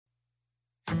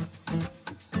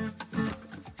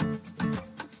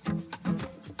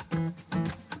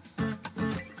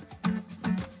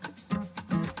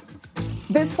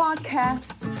This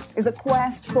podcast is a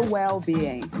quest for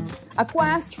well-being, a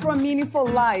quest for a meaningful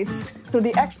life through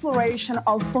the exploration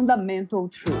of fundamental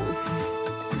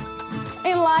truth.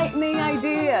 Enlightening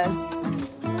ideas,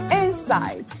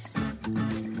 insights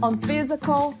on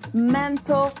physical,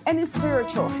 mental, and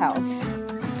spiritual health.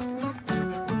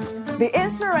 The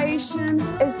inspiration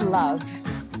is love.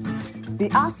 The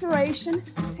aspiration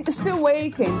is to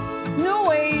awaken new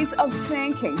ways of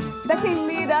thinking that can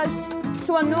lead us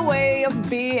to a new way of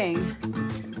being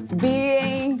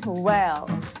well.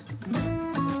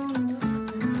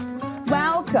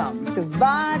 Welcome to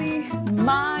Body,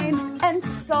 Mind, and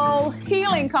Soul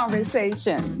Healing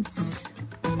Conversations.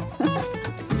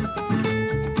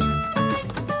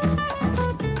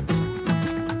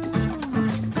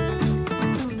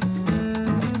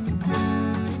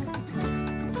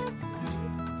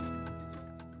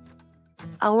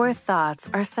 Our thoughts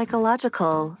are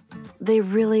psychological. They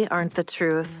really aren't the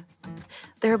truth.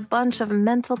 They're a bunch of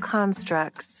mental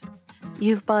constructs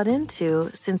you've bought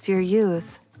into since your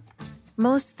youth.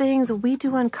 Most things we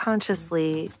do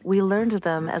unconsciously, we learned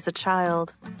them as a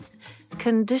child,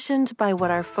 conditioned by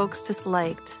what our folks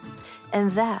disliked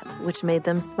and that which made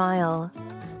them smile.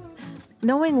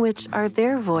 Knowing which are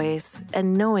their voice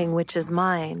and knowing which is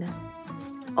mine.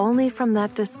 Only from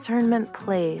that discernment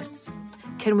place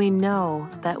can we know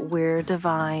that we're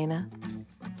divine.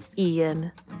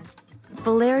 Ian.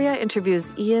 Valeria interviews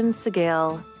Ian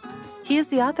Segail. He is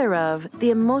the author of The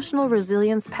Emotional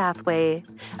Resilience Pathway,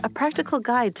 a practical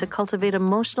guide to cultivate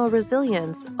emotional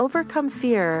resilience, overcome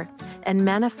fear, and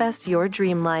manifest your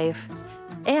dream life.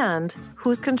 And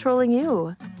Who's Controlling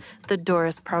You? The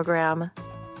Doris program.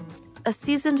 A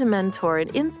seasoned mentor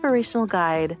and inspirational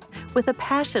guide with a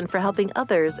passion for helping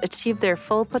others achieve their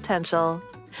full potential.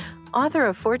 Author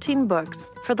of 14 books,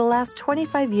 for the last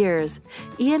 25 years,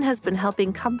 Ian has been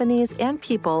helping companies and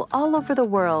people all over the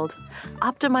world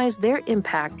optimize their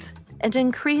impact and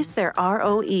increase their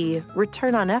ROE,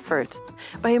 return on effort,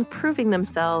 by improving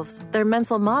themselves, their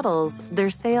mental models, their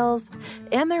sales,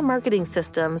 and their marketing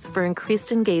systems for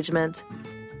increased engagement.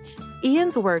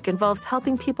 Ian's work involves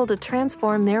helping people to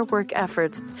transform their work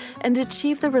efforts and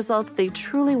achieve the results they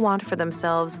truly want for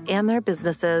themselves and their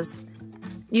businesses.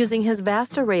 Using his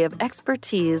vast array of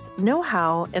expertise,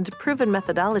 know-how, and proven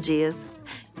methodologies,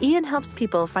 Ian helps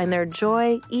people find their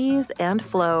joy, ease, and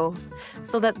flow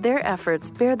so that their efforts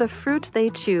bear the fruit they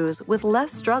choose with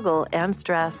less struggle and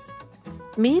stress.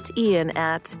 Meet Ian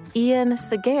at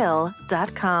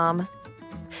iansegail.com.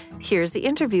 Here's the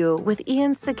interview with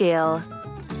Ian Segail.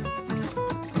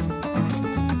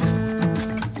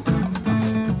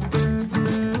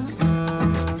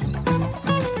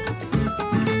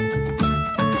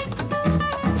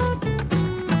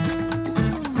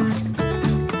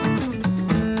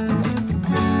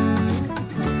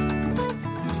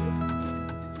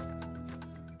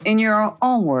 In your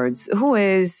own words, who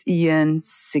is Ian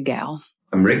Segail?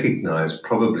 I'm recognized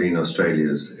probably in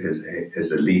Australia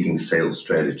as a leading sales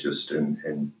strategist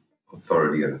and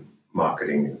authority in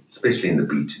marketing, especially in the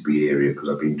B2B area, because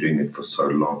I've been doing it for so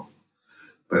long.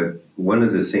 But one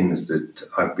of the things that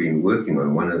I've been working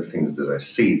on, one of the things that I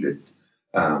see that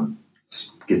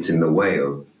gets in the way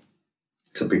of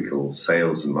typical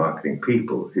sales and marketing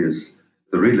people is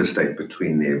the real estate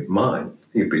between their mind,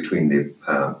 between their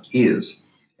ears.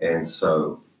 And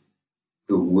so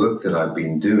the work that I've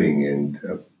been doing, and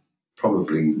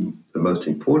probably the most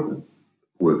important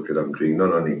work that I'm doing,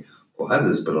 not only for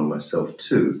others but on myself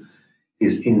too,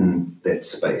 is in that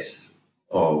space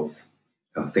of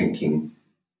thinking,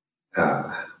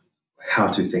 how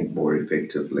to think more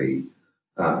effectively,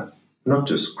 not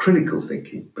just critical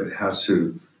thinking, but how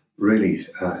to really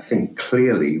think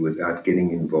clearly without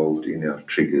getting involved in our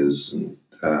triggers and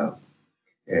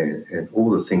all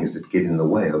the things that get in the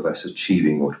way of us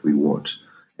achieving what we want.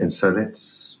 And so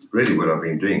that's really what I've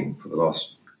been doing for the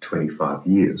last 25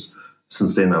 years.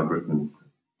 Since then, I've written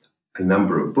a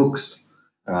number of books,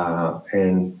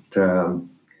 and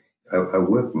I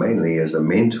work mainly as a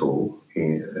mentor,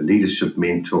 a leadership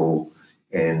mentor,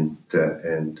 and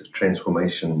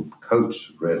transformation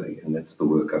coach, really. And that's the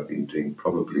work I've been doing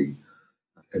probably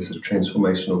as a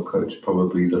transformational coach,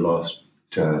 probably the last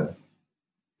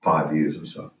 5 years or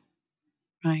so.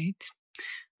 Right.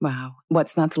 Wow.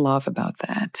 What's not to love about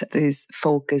that? This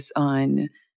focus on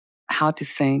how to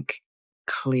think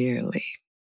clearly.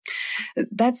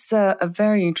 That's a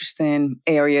very interesting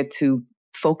area to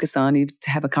focus on, to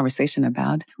have a conversation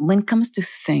about. When it comes to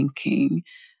thinking,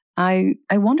 I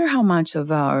wonder how much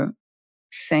of our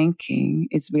thinking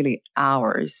is really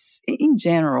ours. In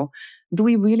general, do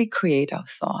we really create our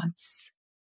thoughts?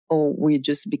 Or we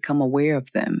just become aware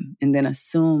of them and then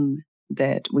assume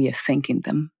that we are thinking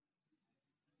them?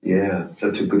 Yeah,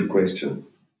 such a good question.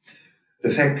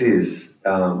 The fact is,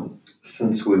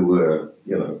 since we were,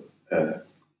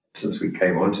 since we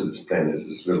came onto this planet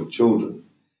as little children,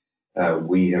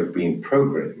 we have been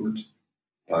programmed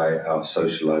by our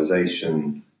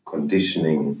socialization,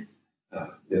 conditioning,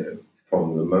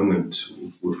 from the moment,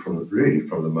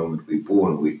 from the moment we're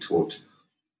born, we're taught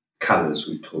colors,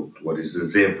 we're taught what is a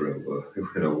zebra,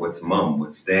 what's mom,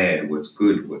 what's dad, what's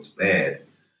good, what's bad.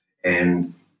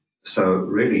 And so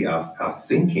really our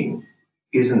thinking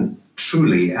isn't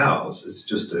truly ours. It's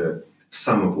just a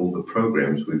sum of all the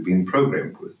programs we've been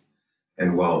programmed with.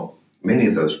 And while many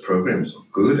of those programs are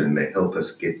good and they help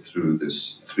us get through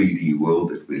this 3D world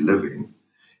that we live in,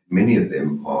 many of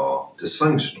them are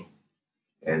dysfunctional.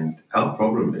 And our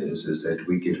problem is that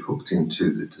we get hooked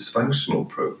into the dysfunctional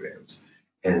programs.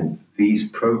 And these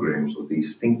programs, or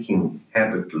these thinking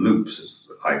habit loops, as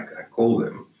I call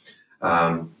them,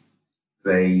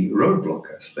 they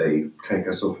roadblock us. They take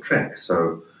us off track.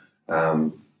 So, I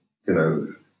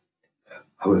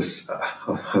was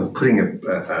putting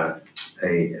a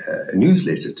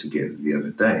newsletter together the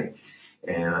other day,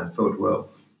 and I thought, well,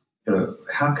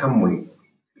 how come we,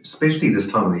 especially this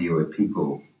time of the year where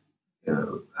people,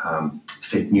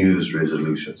 set New Year's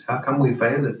resolutions, how come we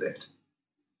fail at that?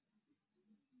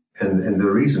 And the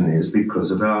reason is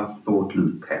because of our thought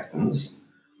loop patterns,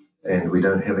 and we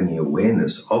don't have any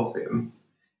awareness of them.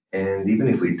 And even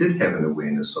if we did have an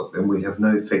awareness of them, we have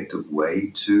no effective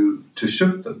way to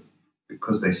shift them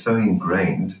because they're so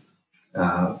ingrained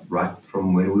right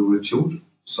from when we were children.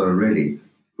 So really,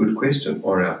 good question.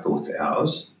 Are our thoughts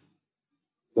ours,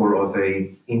 or are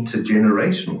they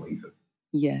intergenerational even?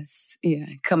 Yes, yeah.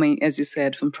 Coming, as you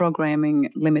said, from programming,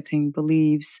 limiting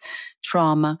beliefs,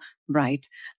 trauma, right?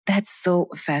 That's so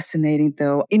fascinating,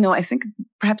 though. I think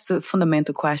perhaps the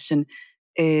fundamental question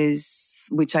is,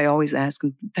 which I always ask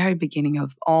in the very beginning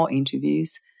of all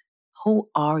interviews, who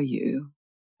are you?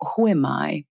 Who am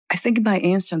I? I think by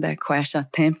answering that question,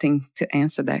 attempting to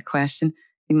answer that question,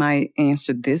 you might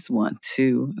answer this one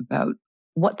too, about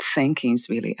what thinking is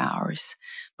really ours.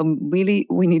 But really,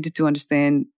 we needed to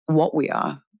understand what we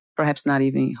are, perhaps not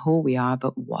even who we are,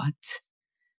 but what.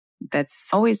 That's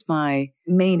always my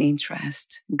main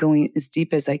interest, going as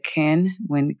deep as I can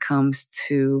when it comes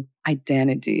to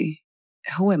identity.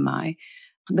 Who am I?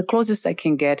 The closest I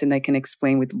can get and I can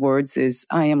explain with words is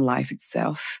I am life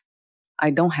itself.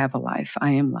 I don't have a life.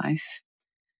 I am life.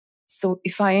 So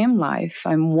if I am life,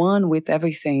 I'm one with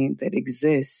everything that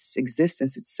exists,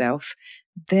 existence itself,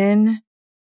 then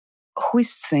who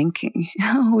is thinking?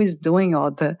 Who is doing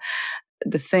all the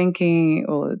thinking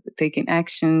or taking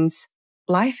actions?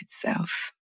 Life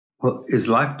itself. Well, is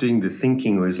life doing the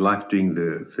thinking, or is life doing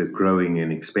the growing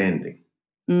and expanding?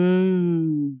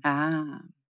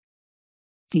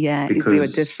 Yeah, Because, is there a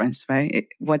difference, right?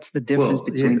 What's the difference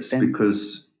between yes, them?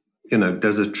 because,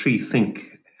 does a tree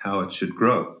think how it should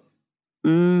grow?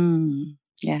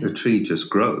 Yes. The tree just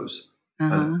grows.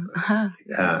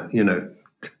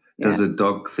 Does a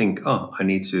dog think, oh, I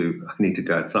need to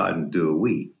go outside and do a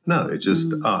wee? No, it just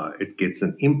it gets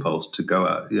an impulse to go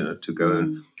out, to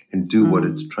go and do what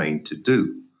it's trained to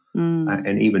do.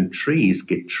 And even trees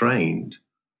get trained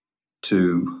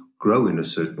to grow in a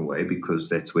certain way because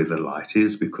that's where the light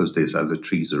is, because there's other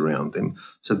trees around them.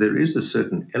 So there is a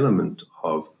certain element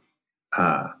of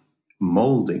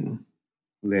molding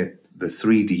that the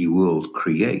 3D world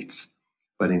creates.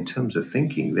 But in terms of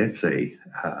thinking, that's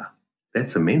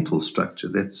a mental structure.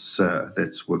 That's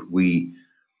what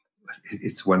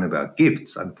it's one of our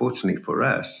gifts. Unfortunately for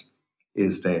us,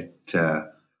 is that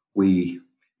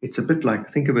it's a bit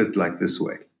like, think of it like this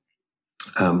way.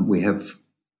 We have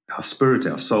our spirit,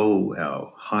 our soul,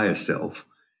 our higher self,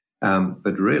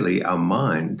 but really our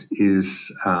mind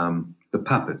is the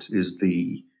puppet.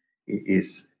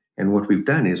 And what we've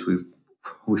done is we've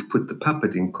put the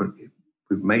puppet in.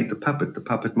 We've made the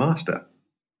puppet master.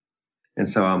 And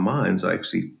so our minds are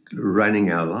actually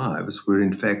running our lives, where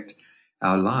in fact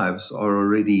our lives are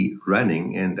already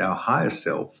running, and our higher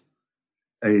self,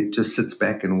 it just sits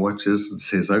back and watches and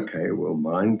says, okay, well,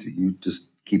 mind, you just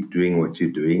keep doing what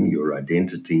you're doing, your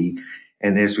identity.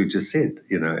 And as we just said,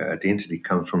 identity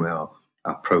comes from our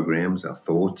programs, our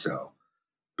thoughts, our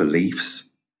beliefs,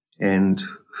 and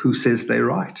who says they're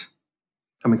right?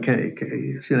 I mean,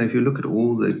 if you look at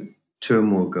all the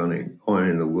turmoil going on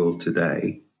in the world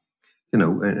today, and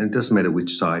it doesn't matter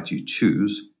which side you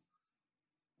choose,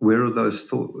 where are those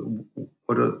thoughts?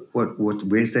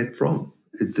 Where's that from?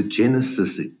 The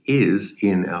genesis is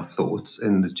in our thoughts,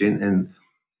 and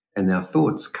and our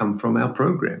thoughts come from our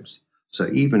programs. So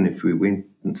even if we went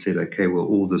and said, okay, well,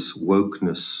 all this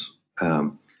wokeness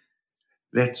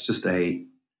That's just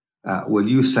well,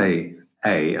 you say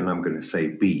A and I'm going to say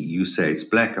B. You say it's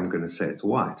black, I'm going to say it's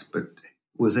white. But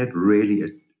was that really a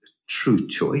true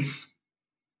choice?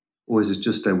 Or is it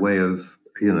just a way of,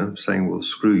 saying, well,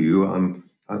 screw you,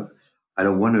 I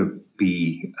don't want to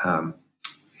be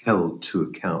held to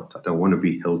account. I don't want to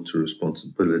be held to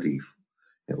responsibility,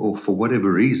 or for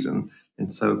whatever reason.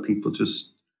 And so people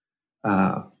just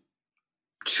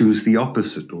choose the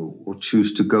opposite, or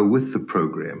choose to go with the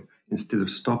program instead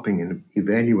of stopping and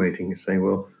evaluating and saying,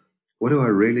 well, what do I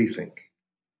really think?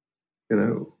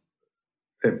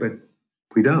 But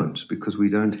we don't, because we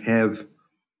don't have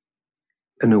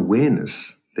an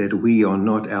awareness that we are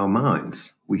not our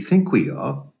minds. We think we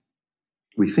are.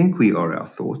 We think we are our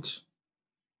thoughts.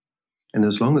 And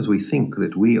as long as we think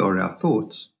that we are our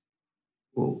thoughts,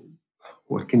 well,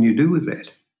 what can you do with that?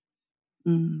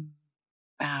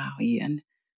 Wow, Ian.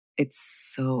 It's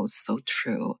so, so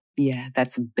true. Yeah,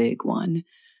 that's a big one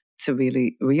to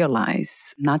really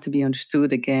realize, not to be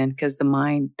understood again, because the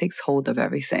mind takes hold of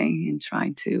everything and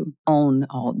trying to own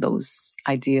all those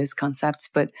ideas, concepts.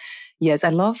 But yes, I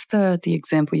love the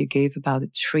example you gave about a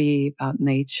tree, about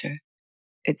nature.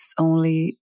 It's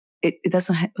only, it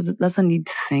doesn't need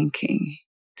thinking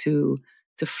to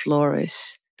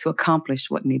flourish, to accomplish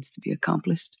what needs to be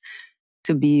accomplished,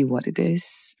 to be what it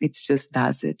is. It just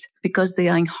does it because they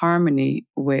are in harmony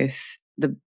with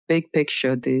the big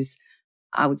picture.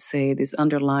 I would say, this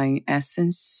underlying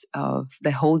essence of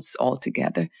that holds all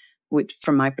together, which,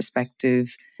 from my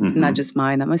perspective, not just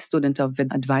mine. I'm a student of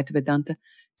Advaita Vedanta,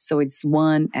 so it's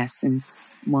one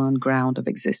essence, one ground of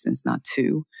existence, not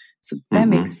two. So that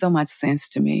makes so much sense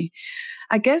to me.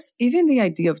 I guess even the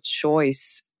idea of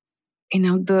choice,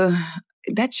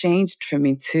 that changed for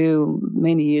me too.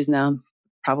 Many years now,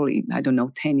 probably, I don't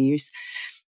know, 10 years.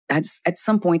 At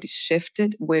some point it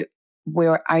shifted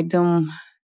where I don't.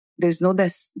 There's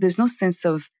no sense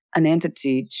of an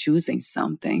entity choosing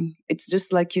something. It's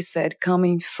just like you said,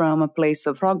 coming from a place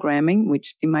of programming,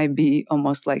 which it might be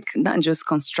almost like not just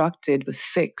constructed, but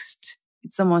fixed.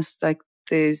 It's almost like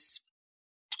this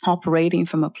operating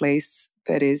from a place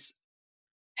that has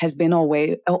been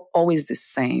always the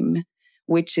same,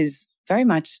 which is very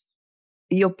much,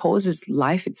 it opposes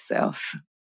life itself.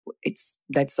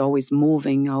 That's always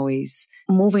moving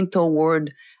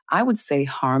toward, I would say,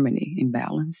 harmony and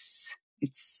balance.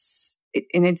 It's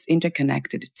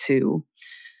interconnected too.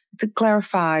 To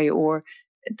clarify or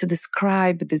to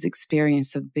describe this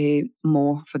experience a bit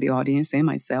more for the audience and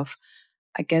myself,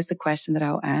 I guess the question that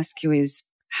I'll ask you is,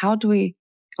 how do we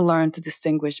learn to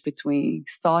distinguish between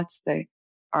thoughts that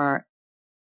are,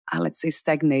 let's say,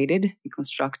 stagnated,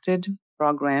 constructed,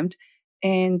 programmed,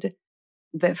 and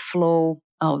that flow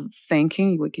of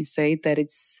thinking, we can say that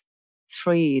it's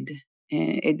freed,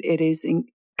 it is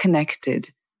connected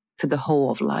to the whole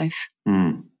of life.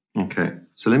 Okay,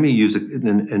 so let me use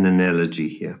an analogy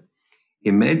here.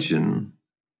 Imagine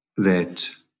that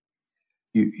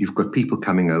you've got people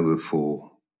coming over for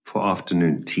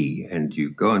afternoon tea, and you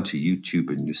go onto YouTube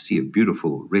and you see a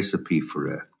beautiful recipe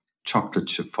for a chocolate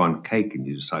chiffon cake, and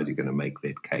you decide you're going to make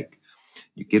that cake.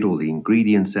 You get all the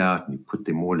ingredients out and you put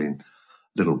them all in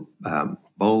little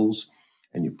bowls,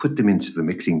 and you put them into the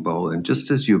mixing bowl. And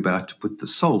just as you're about to put the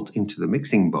salt into the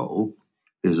mixing bowl,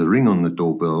 there's a ring on the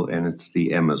doorbell, and it's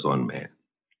the Amazon man.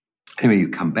 Anyway, you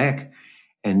come back,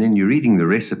 and then you're reading the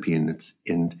recipe,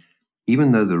 and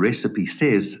even though the recipe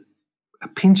says a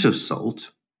pinch of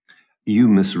salt, you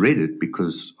misread it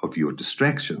because of your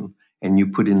distraction, and you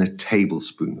put in a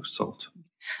tablespoon of salt.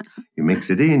 You mix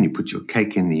it in, you put your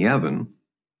cake in the oven.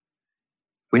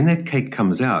 When that cake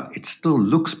comes out, it still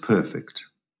looks perfect,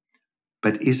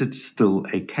 but is it still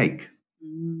a cake?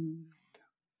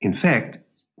 In fact,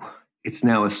 it's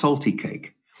now a salty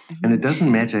cake. And it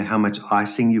doesn't matter how much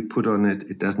icing you put on it.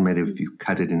 It doesn't matter if you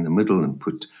cut it in the middle and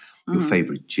put your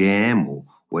favorite jam or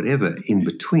whatever in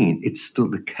between. It's still,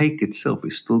 the cake itself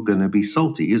is still going to be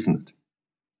salty, isn't it?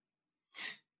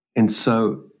 And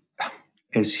so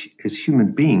as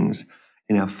human beings,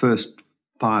 in our first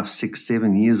 5, 6,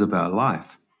 7 years of our life,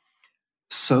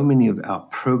 so many of our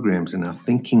programs and our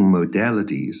thinking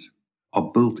modalities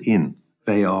are built in.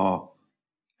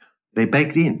 They're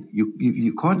baked in.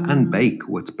 You can't unbake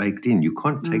what's baked in. You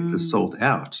can't take the salt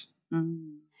out.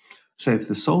 So if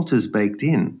the salt is baked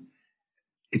in,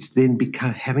 it's then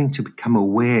having to become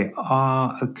aware.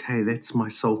 Okay, that's my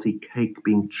salty cake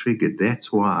being triggered. That's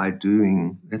why I'm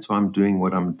doing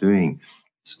what I'm doing.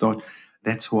 It's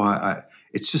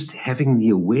just having the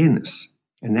awareness,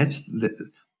 and that's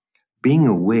being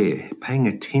aware, paying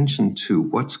attention to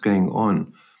what's going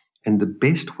on, And the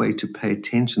best way to pay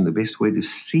attention, the best way to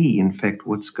see, in fact,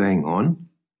 what's going on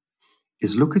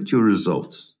is look at your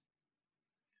results,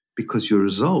 because your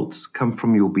results come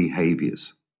from your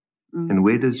behaviors. And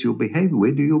where do your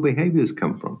behaviors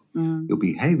come from? Your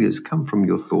behaviors come from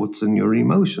your thoughts and your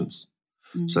emotions.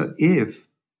 So if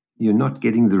you're not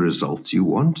getting the results you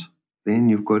want, then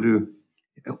you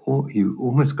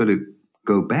almost got to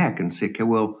go back and say, okay,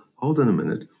 well, hold on a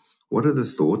minute. What are the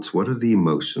thoughts? What are the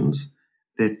emotions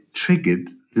that triggered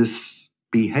this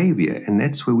behavior? And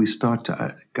that's where we start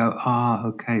to go,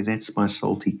 okay, that's my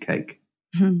salty cake.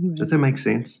 Does that make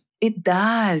sense? It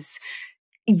does.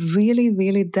 It really,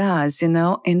 really does, And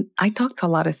I talk to a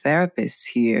lot of therapists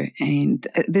here, and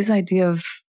this idea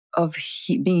of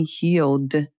being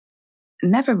healed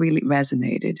never really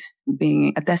resonated,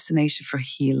 being a destination for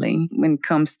healing when it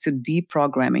comes to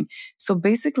deprogramming. So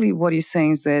basically what you're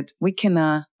saying is that we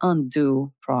cannot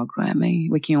undo programming.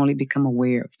 We can only become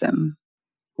aware of them.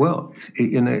 Well,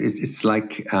 it's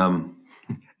like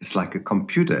a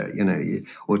computer,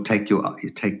 or take an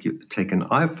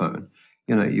iPhone.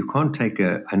 You can't take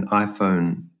an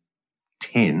iPhone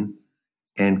 10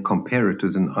 and compare it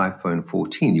with an iPhone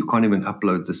 14. You can't even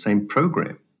upload the same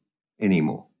program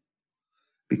anymore,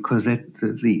 because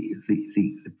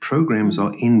the programs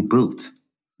are inbuilt.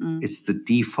 It's the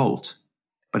default.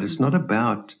 But it's not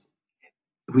about,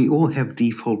 we all have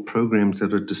default programs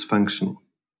that are dysfunctional.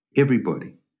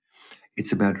 Everybody.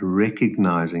 It's about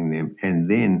recognizing them and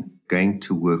then going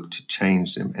to work to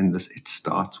change them. And it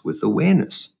starts with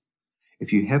awareness.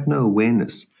 If you have no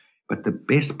awareness, but the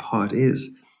best part is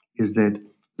that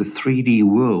the 3D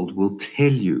world will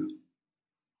tell you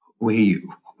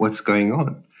what's going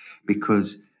on,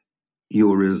 because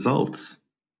your results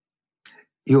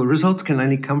can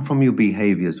only come from your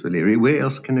behaviors, Valeria. Where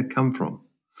else can it come from?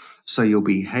 So your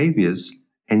behaviors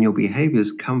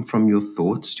come from your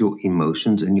thoughts, your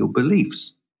emotions, and your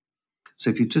beliefs. So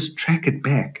if you just track it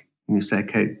back and you say,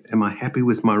 okay, am I happy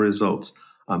with my results?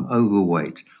 I'm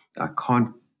overweight. I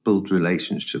can't build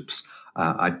relationships.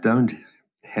 I don't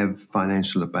have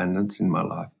financial abundance in my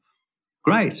life.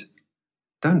 Great.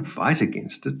 Don't fight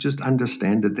against it. Just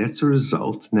understand that that's a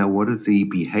result. Now, what are the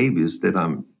behaviors that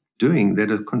I'm doing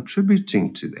that are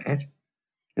contributing to that?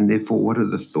 And therefore, what are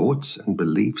the thoughts and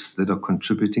beliefs that are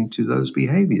contributing to those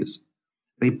behaviors?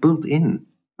 They're built in.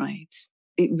 Right.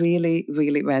 It really,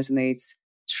 really resonates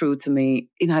true to me.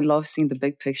 I love seeing the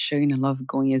big picture, and I love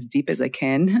going as deep as I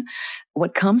can.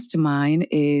 What comes to mind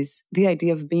is the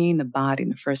idea of being in the body in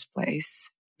the first place.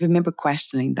 I remember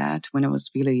questioning that when I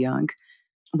was really young.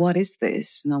 What is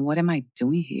this? Now, what am I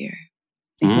doing here?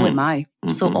 And who am I?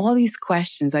 Mm-hmm. So all these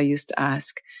questions I used to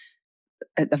ask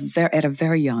at a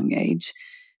very young age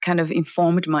kind of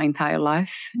informed my entire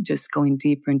life, just going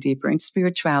deeper and deeper in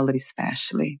spirituality,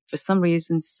 especially. For some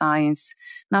reason, science,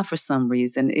 not for some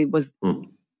reason. It was,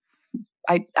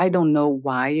 I don't know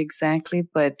why exactly,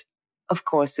 but of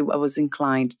course, I was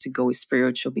inclined to go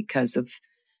spiritual because of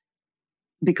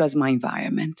my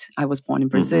environment. I was born in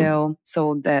Brazil,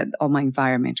 so that all my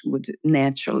environment would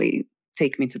naturally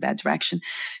take me to that direction.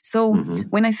 So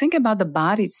when I think about the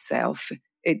body itself,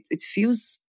 it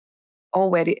feels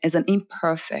already as an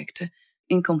imperfect,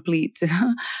 incomplete,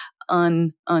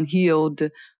 unhealed,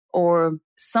 or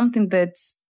something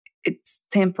it's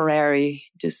temporary,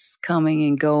 just coming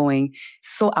and going.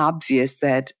 It's so obvious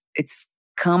that it's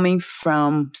coming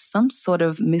from some sort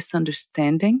of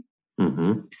misunderstanding,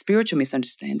 spiritual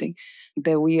misunderstanding,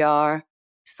 that we are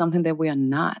something that we are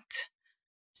not.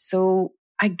 So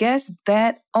I guess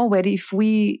that already, if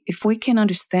we can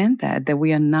understand that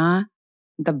we are not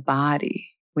the body,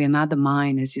 we are not the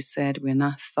mind, as you said, we are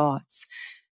not thoughts,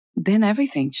 then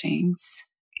everything changes.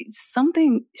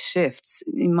 Something shifts.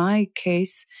 In my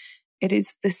case, it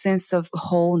is the sense of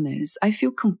wholeness. I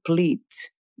feel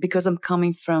complete because I'm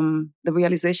coming from the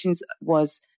realizations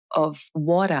of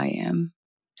what I am.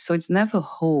 So it's never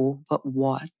whole, but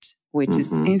what, which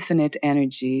is infinite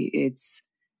energy.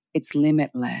 It's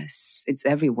limitless. It's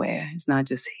everywhere. It's not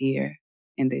just here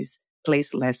in this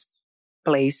placeless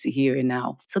place here and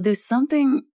now. So there's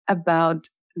something about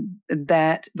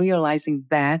that, realizing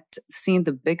that, seeing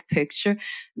the big picture,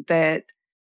 that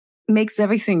makes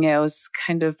everything else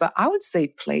kind of, I would say,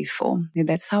 playful. And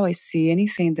that's how I see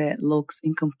anything that looks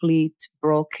incomplete,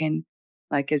 broken,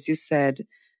 like as you said,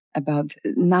 about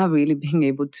not really being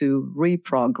able to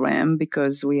reprogram,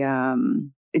 because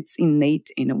it's innate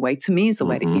in a way. To me, it's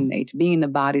already innate. Being in the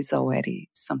body is already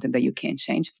something that you can't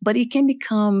change. But it can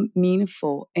become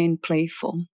meaningful and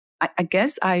playful. I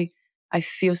guess I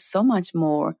feel so much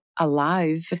more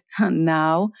alive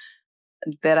now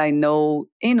that I know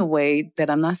in a way that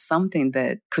I'm not something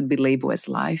that could be labeled as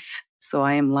life. So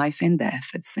I am life and death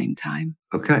at the same time.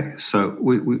 Okay, so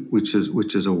which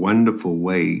is a wonderful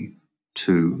way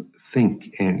to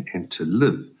think and to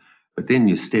live. But then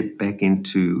you step back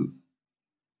into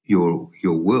your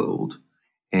world,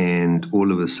 and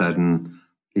all of a sudden,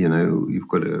 you've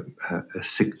got a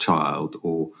sick child,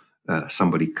 or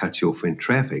somebody cuts you off in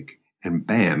traffic, and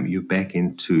bam, you're back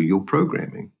into your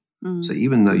programming. So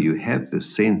even though you have the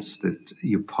sense that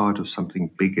you're part of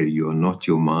something bigger, you're not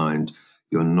your mind,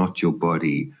 you're not your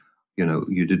body,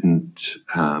 you didn't,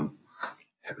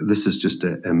 this is just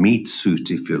a meat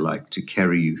suit, if you like, to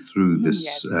carry you through this,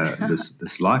 Yes.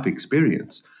 this life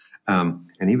experience. And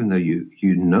even though you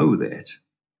know that,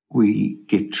 we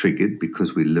get triggered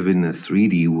because we live in a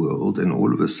 3D world, and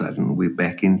all of a sudden we're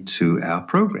back into our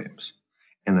programs.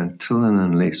 And until and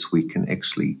unless we can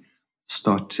actually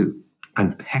start to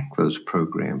unpack those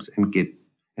programs and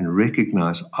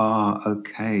recognize,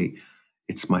 okay,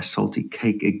 it's my salty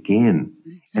cake again.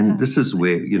 And this is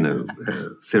where,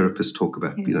 therapists talk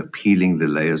about, peeling the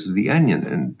layers of the onion,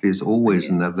 and there's always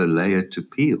another layer to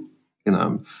peel.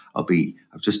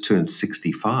 I've just turned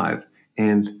 65,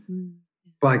 and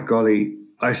by golly,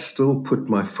 I still put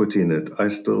my foot in it. I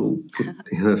still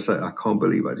say, I can't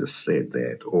believe I just said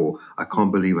that, or I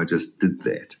can't believe I just did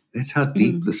that. That's how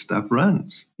deep this stuff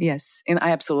runs. Yes, and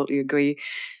I absolutely agree.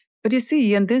 But you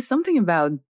see, and there's something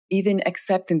about even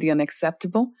accepting the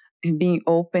unacceptable and being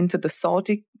open to the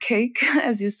salty cake,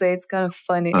 as you say. It's kind of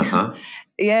funny. Uh-huh.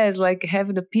 Yeah, it's like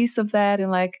having a piece of that and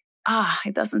like,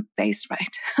 it doesn't taste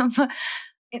right.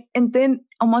 And then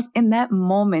almost in that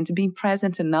moment, being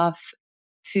present enough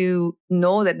to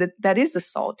know that is the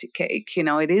salty cake.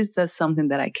 It is something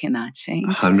that I cannot change.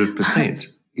 100%.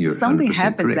 You're something 100%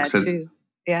 happens correct. that too.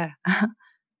 Yeah.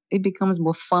 It becomes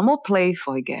more fun, more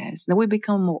playful, I guess. Then we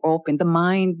become more open. The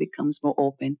mind becomes more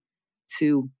open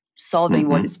to solving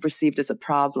what is perceived as a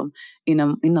problem in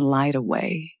a lighter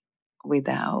way,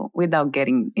 without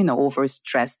getting over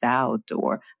stressed out,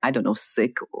 or I don't know,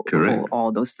 sick, or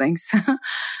all those things.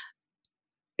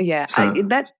 Yeah, So,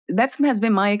 that has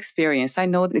been my experience. I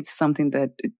know it's something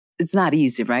that it's not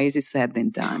easy, right? It's said than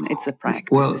done. It's a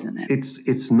practice, isn't it?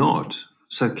 It's not.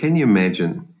 So can you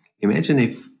imagine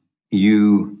if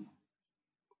you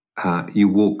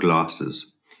wore glasses,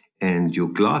 and your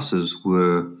glasses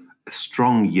were a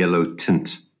strong yellow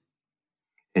tint,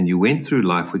 and you went through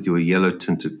life with your yellow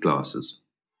tinted glasses.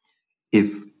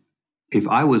 If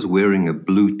I was wearing a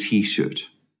blue T-shirt,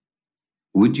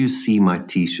 would you see my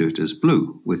T-shirt as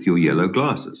blue with your yellow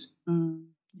glasses?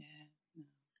 Yeah.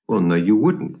 Well, no, you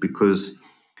wouldn't, because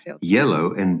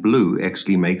yellow and blue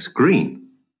actually makes green.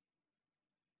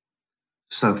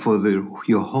 So for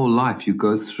your whole life, you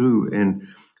go through and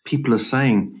people are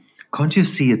saying, can't you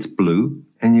see it's blue?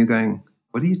 And you're going,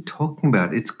 what are you talking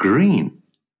about? It's green.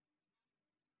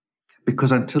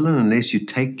 Because until and unless you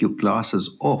take your glasses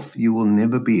off, you will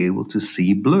never be able to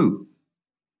see blue.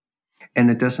 And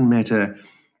it doesn't matter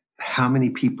how many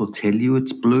people tell you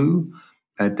it's blue.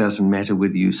 It doesn't matter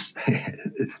whether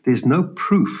there's no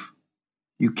proof.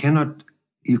 You cannot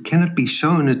be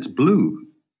shown it's blue.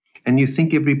 And you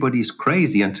think everybody's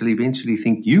crazy until you eventually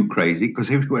think you crazy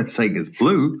because everyone's saying it's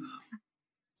blue.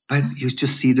 But you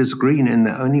just see it as green. And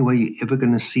the only way you're ever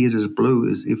going to see it as blue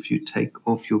is if you take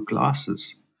off your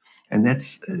glasses. And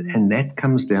that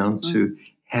comes down to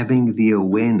having the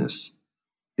awareness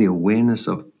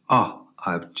of,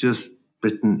 I've just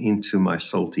bitten into my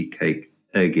salty cake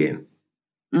again.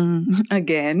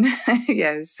 Again.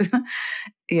 Yes.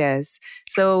 Yes.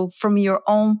 So from your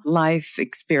own life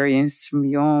experience, from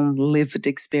your own lived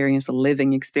experience, or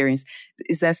living experience,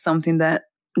 is that something that,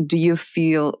 do you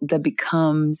feel that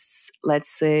becomes, let's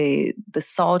say, the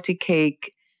salty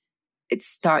cake, it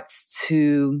starts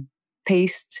to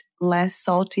taste less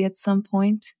salty at some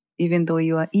point, even though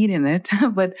you are eating it,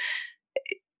 but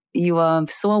you are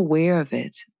so aware of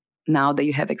it now that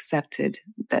you have accepted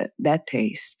that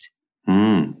taste?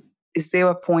 Is there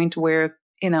a point where,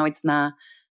 it's not,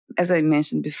 as I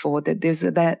mentioned before, that there's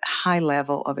that high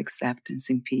level of acceptance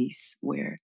and peace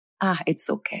where, it's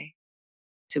okay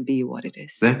to be what it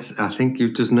is? I think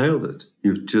you've just nailed it.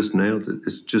 You've just nailed it.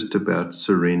 It's just about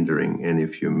surrendering. And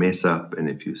if you mess up and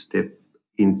if you step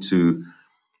into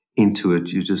it,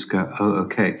 you just go, oh,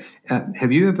 okay.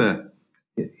 Have you ever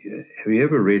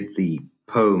read the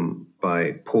poem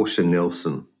by Portia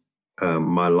Nelson,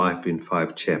 My Life in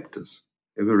 5 Chapters?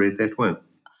 Ever read that one?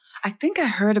 I think I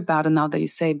heard about it now that you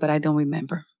say, but I don't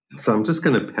remember. So I'm just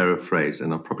going to paraphrase,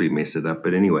 and I'll probably mess it up.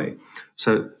 But anyway,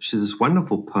 so she's this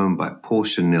wonderful poem by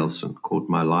Portia Nelson called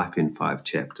My Life in 5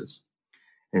 Chapters.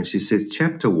 And she says,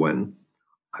 Chapter 1,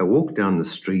 I walk down the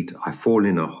street, I fall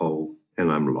in a hole,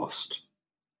 and I'm lost.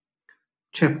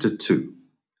 Chapter 2.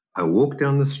 I walk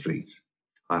down the street,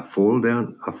 I fall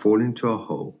into a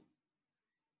hole,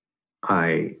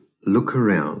 I look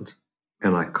around,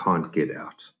 and I can't get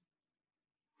out.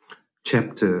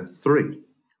 Chapter 3.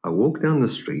 I walk down the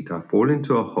street, I fall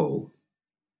into a hole,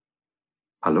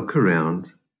 I look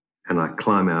around, and I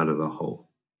climb out of the hole.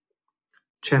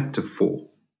 Chapter 4.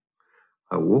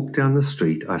 I walk down the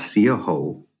street, I see a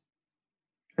hole,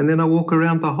 and then I walk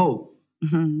around the hole.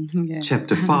 Yeah.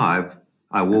 Chapter 5,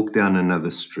 I walk down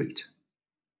another street.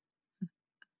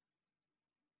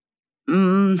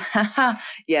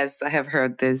 Yes, I have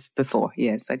heard this before.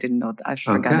 Yes, I didn't know that. I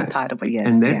forgot the title, but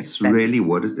yes. And that's really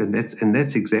what it, and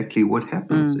that's exactly what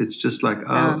happens. It's just like,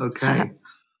 okay,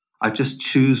 I just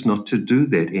choose not to do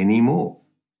that anymore.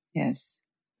 Yes.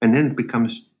 And then it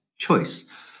becomes choice.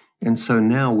 And so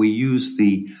now we use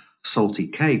the salty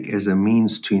cake as a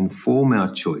means to inform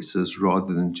our choices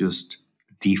rather than just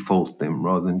default them,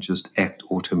 rather than just act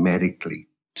automatically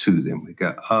to them. We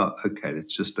go, oh, okay,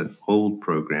 that's just an old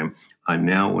program. I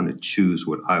now want to choose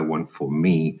what I want for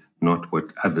me, not what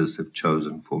others have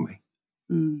chosen for me.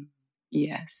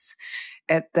 Yes.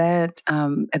 At that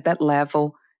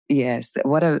level, yes,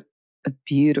 what a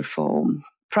beautiful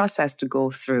process to go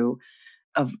through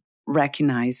of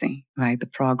recognizing, right, the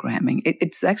programming.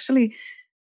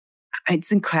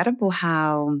 It's incredible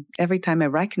how every time I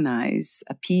recognize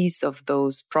a piece of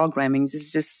those programmings,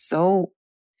 it's just so,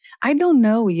 I don't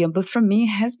know, but for me, it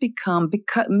has become,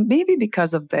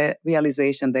 because of the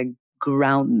realization, the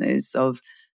groundness of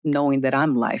knowing that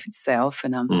I'm life itself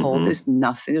and I'm whole. There's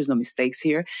no mistakes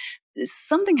here.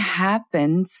 Something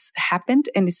happened,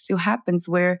 and it still happens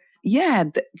where,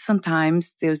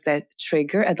 sometimes there's that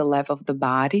trigger at the level of the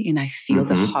body, and I feel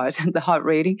the heart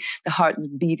rating, the heart's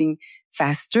beating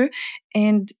faster.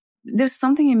 And there's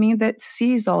something in me that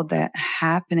sees all that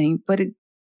happening, but it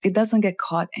doesn't get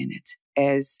caught in it.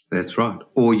 That's right.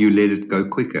 Or you let it go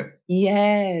quicker.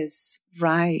 Yes,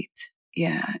 right.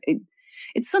 Yeah. It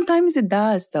sometimes it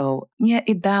does though. Yeah,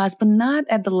 it does, but not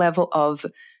at the level of,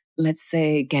 let's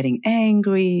say, getting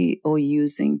angry or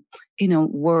using,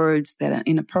 words that are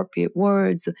inappropriate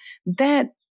words.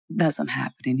 That doesn't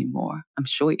happen anymore. I'm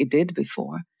sure it did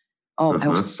before. I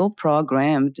was so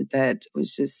programmed that it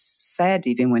was just sad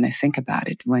even when I think about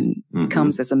it. When it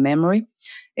comes as a memory,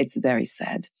 it's very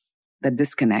sad, that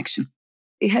disconnection.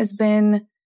 It has been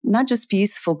not just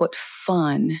peaceful, but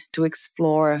fun to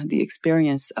explore the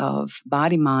experience of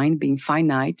body-mind being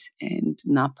finite and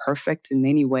not perfect in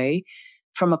any way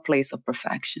from a place of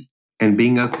perfection. And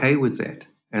being okay with that.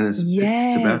 And it's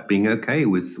about being okay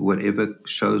with whatever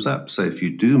shows up. So if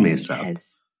you do mess up,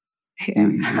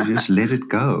 you just let it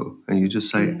go and you just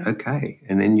say, okay.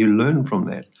 And then you learn from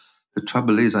that. The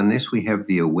trouble is, unless we have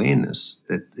the awareness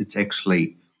that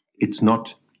it's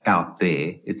not out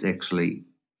there, it's actually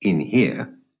in here.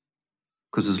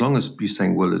 Because as long as you're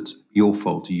saying, well, it's your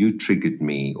fault, you triggered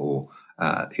me, or,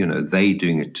 they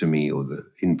doing it to me, or the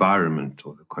environment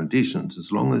or the conditions,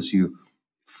 as long as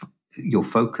your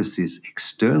focus is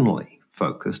externally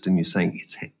focused and you're saying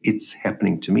it's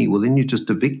happening to me, well, then you're just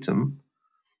a victim.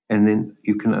 And then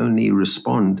you can only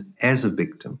respond as a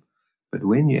victim. But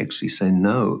when you actually say,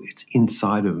 no, it's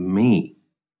inside of me,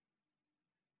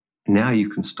 now you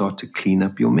can start to clean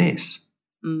up your mess.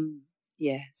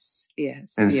 Yes.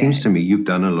 And it seems to me you've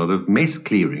done a lot of mess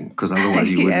clearing, because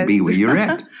otherwise you wouldn't be where you're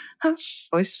at.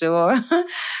 For sure.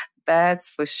 That's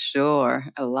for sure.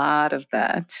 A lot of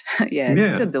that.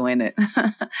 Still doing it.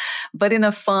 But in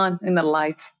a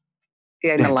light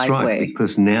way. That's right,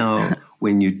 because now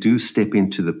when you do step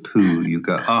into the pool, you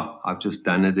go, I've just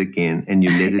done it again, and you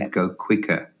let it go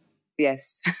quicker.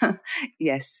 Yes.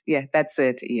 Yes. Yeah, that's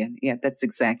it, Ian. Yeah, that's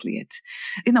exactly it.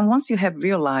 Once you have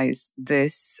realized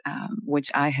this, which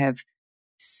I have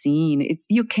seen,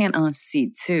 you can't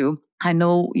unsee too. I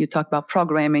know you talk about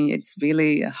programming. It's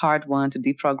really a hard one to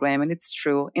deprogram, and it's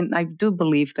true. And I do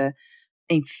believe that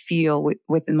and feel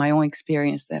within my own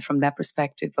experience that from that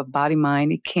perspective of body,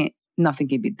 mind, nothing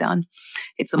can be done.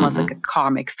 It's almost like a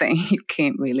karmic thing. You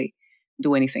can't really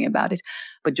do anything about it,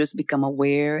 but just become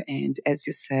aware. And as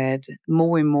you said,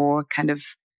 more and more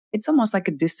it's almost like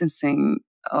a distancing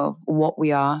of what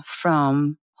we are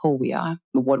from who we are,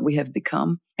 what we have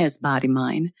become as body,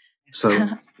 mind. So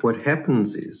what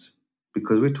happens is,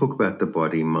 because we talk about the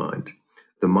body, mind,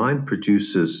 the mind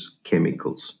produces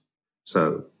chemicals.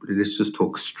 So let's just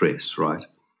talk stress, right?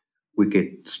 We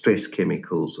get stress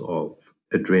chemicals of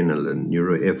adrenaline,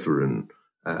 neuroepinephrine,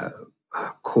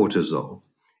 cortisol.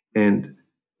 And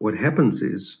what happens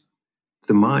is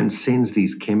the mind sends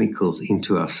these chemicals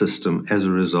into our system as a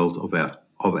result of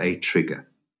of a trigger.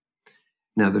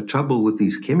 Now, the trouble with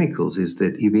these chemicals is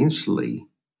that eventually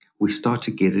we start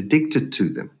to get addicted to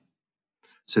them.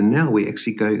 So now we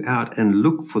actually go out and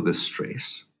look for the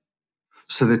stress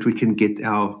so that we can get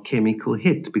our chemical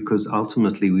hit, because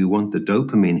ultimately we want the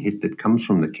dopamine hit that comes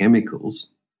from the chemicals.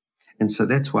 And so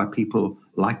that's why people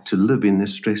like to live in a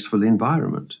stressful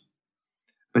environment.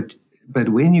 But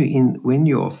when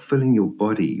you're filling your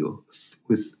body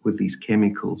with these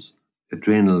chemicals,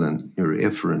 adrenaline,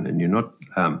 norepinephrine, and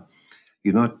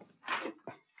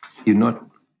you're not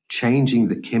changing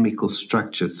the chemical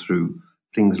structure through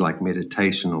things like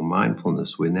meditation or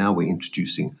mindfulness, where now we're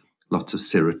introducing lots of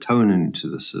serotonin into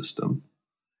the system,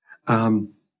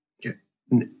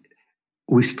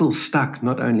 we're still stuck,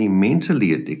 not only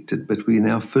mentally addicted, but we're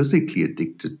now physically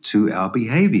addicted to our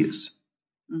behaviors.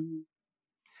 Mm-hmm.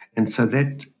 And so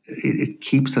that it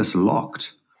keeps us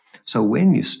locked. So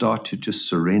when you start to just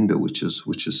surrender, which is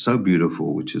so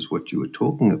beautiful, which is what you were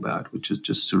talking about, which is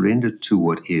just surrender to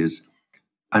what is,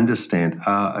 understand,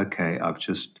 okay, I've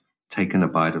just taken a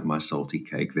bite of my salty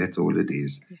cake. That's all it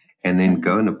is. Yes. And then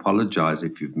go and apologize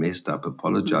if you've messed up,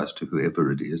 apologize to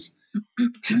whoever it is,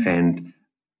 and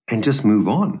just move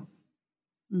on.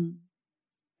 Mm.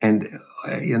 And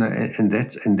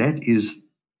that is,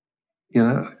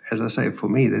 as I say, for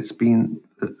me, that's been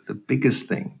the biggest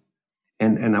thing.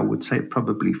 And I would say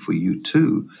probably for you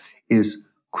too, is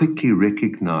quickly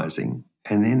recognizing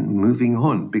and then moving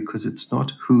on, because it's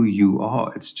not who you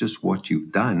are. It's just what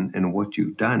you've done. And what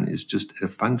you've done is just a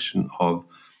function of,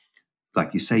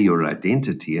 like you say, your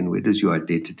identity. And where does your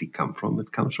identity come from?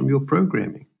 It comes from your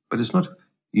programming. But it's not,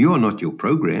 you are not your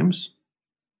programs.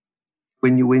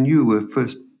 When you were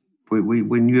first,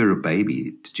 when you were a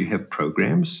baby, did you have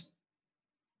programs?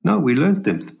 No, we learned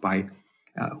them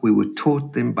we were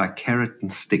taught them by carrot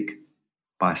and stick,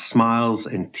 by smiles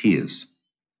and tears.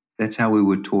 That's how we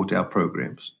were taught our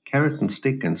programs: carrot and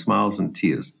stick and smiles and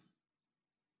tears.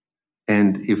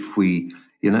 And if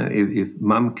if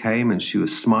mum came and she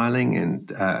was smiling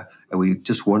and we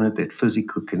just wanted that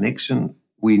physical connection,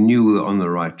 we knew we were on the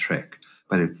right track.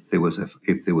 But if there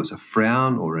was a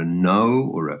frown or a no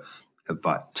or a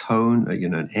tone,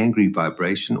 an angry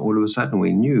vibration, all of a sudden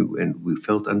we knew and we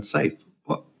felt unsafe.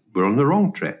 Well, we're on the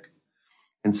wrong track.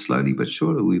 And slowly but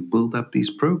surely we build up these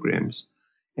programs.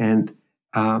 And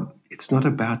it's not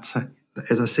about,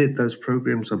 as I said, those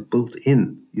programs are built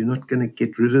in. You're not going to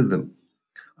get rid of them.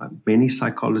 Many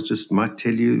psychologists might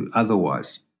tell you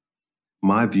otherwise.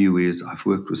 My view is, I've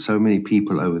worked with so many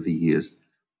people over the years,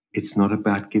 it's not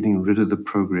about getting rid of the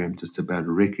programs. It's about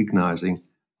recognizing,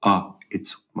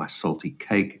 it's my salty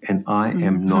cake, and I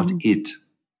am not it.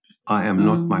 I am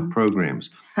not my programs.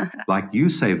 Like you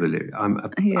say, Valeria, I'm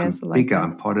bigger.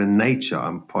 I'm part of nature.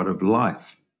 I'm part of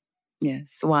life.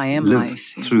 Yes, so I am live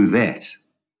life. Through that.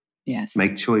 Yes.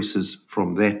 Make choices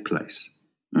from that place.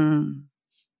 Mm.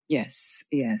 Yes.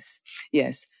 And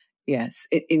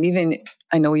even,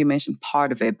 I know you mentioned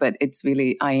part of it, but it's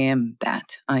really, I am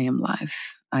that. I am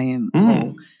life. I am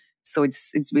whole. So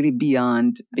it's really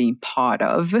beyond being part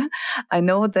of. I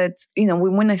know that,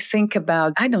 when I think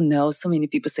about, I don't know, so many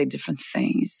people say different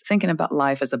things, thinking about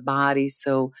life as a body.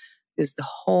 So there's the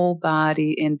whole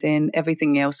body, and then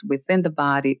everything else within the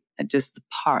body are just the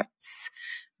parts.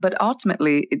 But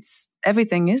ultimately,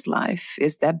 everything is life,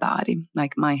 is that body.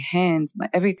 Like my hands, my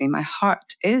everything, my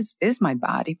heart is my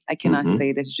body. I cannot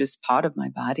say that it's just part of my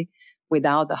body.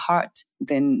 Without the heart,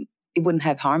 then it wouldn't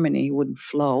have harmony, it wouldn't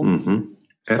flow. Mm-hmm.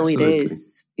 So it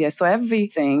is. Yeah. So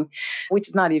everything, which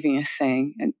is not even a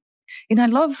thing. And I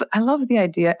love the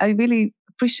idea. I really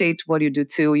appreciate what you do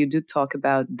too. You do talk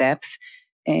about depth,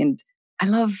 and I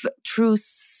love truth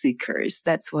seekers.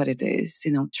 That's what it is.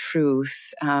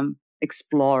 Truth,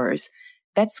 explorers.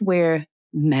 That's where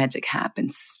magic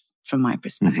happens from my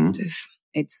perspective.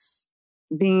 Mm-hmm. It's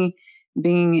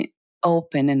being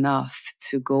open enough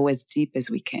to go as deep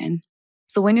as we can.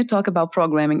 So when you talk about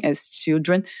programming as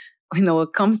children,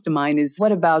 what comes to mind is,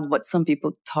 what about what some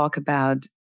people talk about,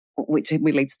 which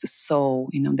relates to soul,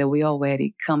 that we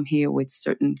already come here with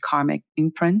certain karmic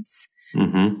imprints.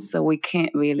 Mm-hmm. So we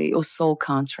can't really, or soul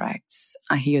contracts.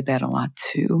 I hear that a lot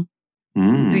too.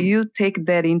 Do you take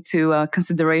that into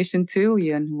consideration too?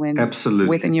 Absolutely.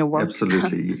 Within your work?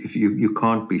 Absolutely. If you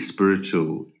can't be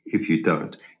spiritual if you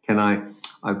don't.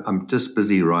 I'm just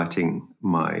busy writing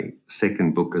my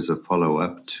second book as a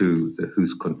follow-up to the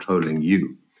Who's Controlling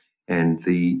You. And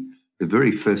the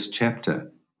very first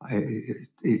chapter,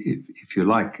 if you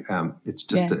like, it's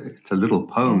just it's a little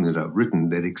poem that I've written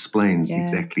that explains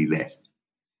exactly that.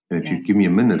 And if you give me a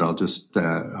minute, I'll just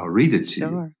I'll read it to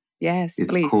you. Yes, it's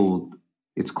please.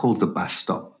 It's called The Bus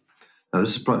Stop. Now,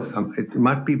 this is it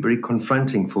might be very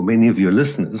confronting for many of your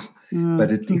listeners,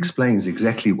 but it explains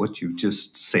exactly what you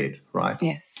just said, right?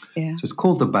 Yes, yeah. So it's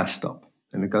called the bus stop,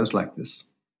 and it goes like this.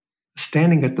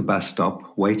 Standing at the bus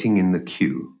stop, waiting in the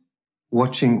queue,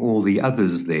 watching all the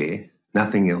others there,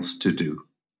 nothing else to do.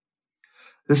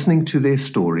 Listening to their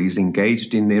stories,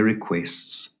 engaged in their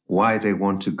requests, why they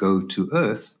want to go to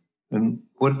Earth, and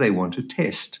what they want to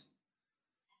test.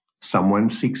 Someone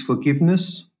seeks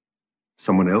forgiveness,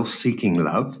 someone else seeking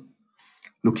love,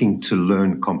 looking to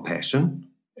learn compassion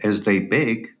as they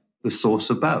beg the source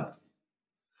above.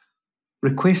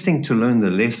 Requesting to learn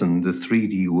the lesson the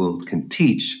 3D world can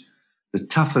teach, the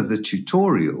tougher the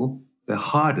tutorial, the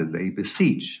harder they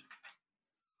beseech.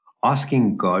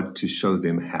 Asking God to show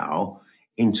them how,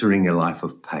 entering a life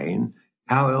of pain,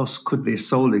 how else could their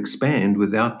soul expand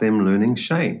without them learning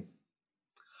shame?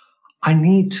 I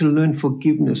need to learn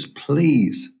forgiveness,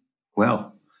 please.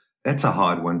 Well, that's a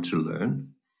hard one to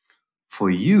learn. For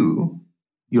you,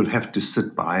 you'll have to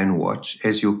sit by and watch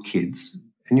as your kids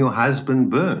and your husband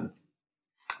burn.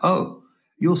 Oh,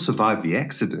 you'll survive the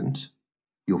accident.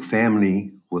 Your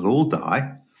family will all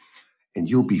die, and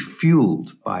you'll be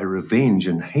fueled by revenge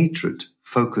and hatred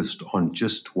focused on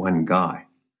just one guy.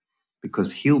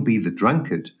 Because he'll be the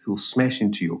drunkard who'll smash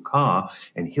into your car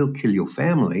and he'll kill your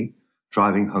family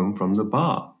driving home from the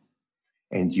bar.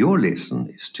 And your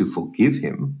lesson is to forgive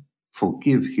him,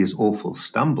 forgive his awful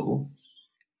stumble.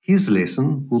 His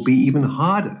lesson will be even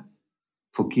harder.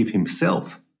 Forgive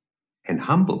himself and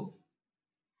humble.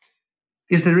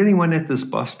 Is there anyone at this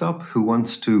bus stop who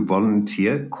wants to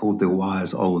volunteer, called the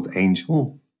wise old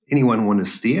angel? Anyone want to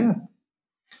steer?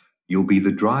 You'll be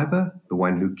the driver, the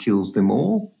one who kills them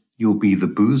all. You'll be the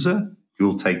boozer.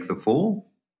 You'll take the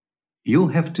fall. You'll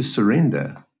have to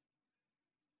surrender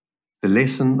the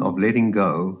lesson of letting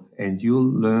go, and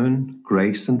you'll learn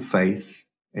grace and faith,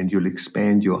 and you'll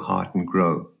expand your heart and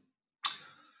grow.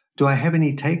 Do I have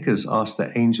any takers? Asked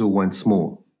the angel once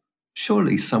more.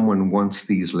 Surely someone wants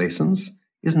these lessons.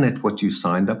 Isn't that what you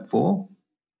signed up for?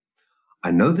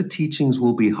 I know the teachings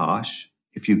will be harsh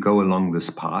if you go along this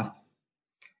path.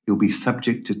 You'll be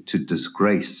subjected to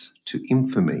disgrace, to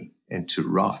infamy, and to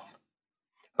wrath.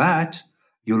 But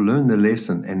you'll learn the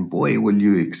lesson, and boy, will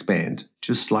you expand,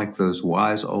 just like those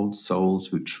wise old souls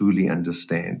who truly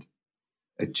understand.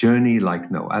 A journey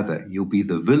like no other. You'll be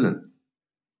the villain.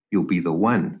 You'll be the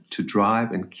one to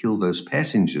drive and kill those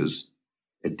passengers,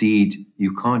 a deed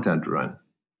you can't outrun.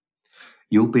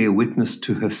 You'll bear witness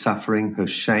to her suffering, her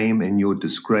shame, and your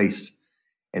disgrace,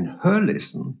 and her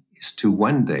lesson is to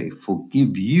one day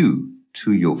forgive you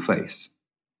to your face.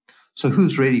 So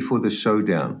who's ready for the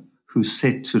showdown? Who's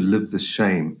set to live the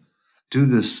shame? Do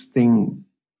this thing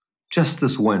just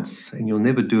this once, and you'll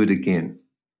never do it again.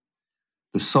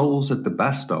 The souls at the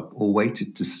bus stop all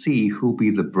waited to see who'll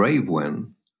be the brave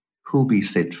one, who'll be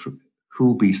set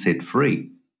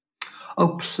free.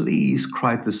 Oh, please,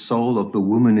 cried the soul of the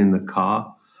woman in the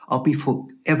car. I'll be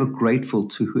forever grateful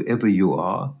to whoever you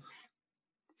are.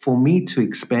 For me to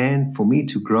expand, for me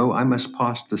to grow, I must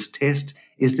pass this test.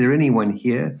 Is there anyone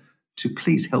here to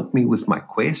please help me with my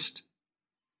quest?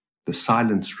 The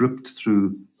silence ripped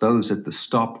through those at the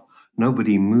stop.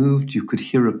 Nobody moved. You could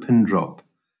hear a pin drop.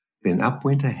 Then up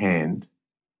went a hand,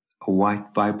 a white,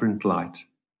 vibrant light.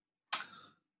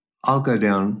 I'll go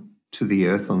down to the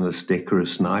earth on this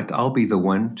decorous night. I'll be the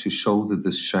one to shoulder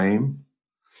this shame.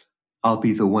 I'll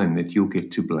be the one that you'll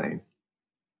get to blame.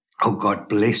 Oh, God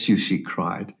bless you, she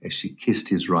cried as she kissed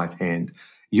his right hand.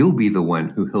 You'll be the one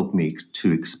who helped me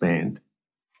to expand.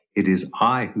 It is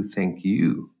I who thank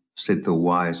you, said the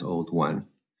wise old one.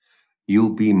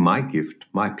 You'll be my gift,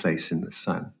 my place in the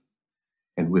sun.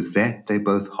 And with that, they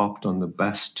both hopped on the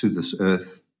bus to this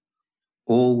earth.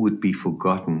 All would be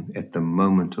forgotten at the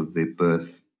moment of their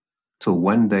birth, till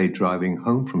one day driving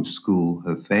home from school,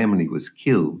 her family was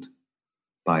killed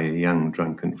by a young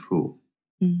drunken fool.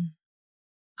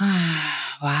 Wow,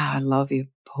 I love your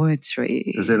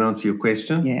poetry. Does that answer your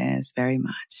question? Yes, very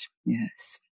much.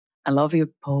 Yes. I love your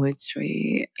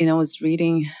poetry. I was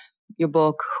reading your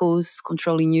book, Who's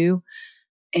Controlling You?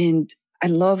 And I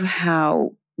love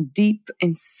how deep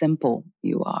and simple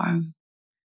you are.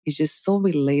 It's just so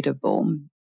relatable.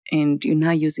 And you're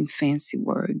not using fancy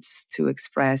words to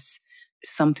express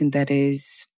something that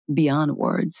is beyond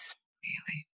words,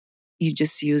 really. You're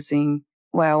just using,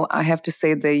 well, I have to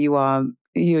say that you're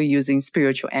using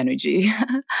spiritual energy,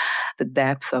 the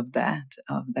depth of that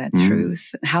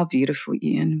truth. How beautiful,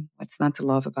 Ian. What's not to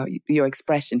love about your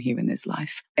expression here in this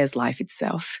life, as life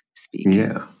itself speaking.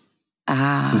 Yeah.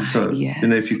 And so, yes.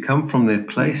 if you come from that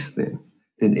place,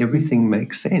 then everything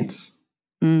makes sense.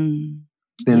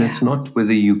 then it's not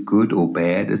whether you're good or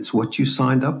bad, it's what you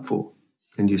signed up for.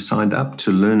 And you signed up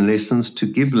to learn lessons, to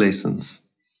give lessons.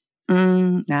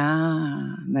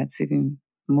 That's even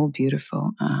more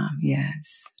beautiful.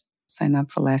 Yes. Sign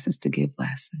up for lessons to give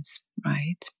lessons,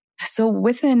 right? So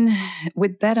with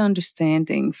that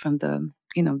understanding from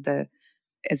the,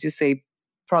 as you say,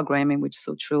 programming, which is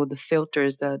so true, the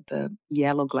filters, the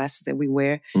yellow glasses that we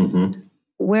wear,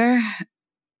 where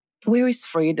is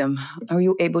freedom? Are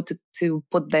you able to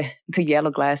put the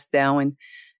yellow glass down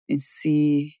and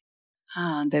see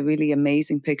the really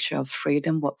amazing picture of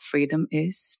freedom, what freedom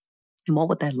is? And what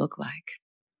would that look like?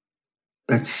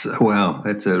 That's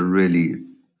a really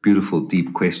beautiful,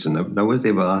 deep question. No one's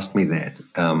ever asked me that.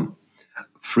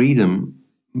 Freedom,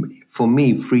 for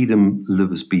me, freedom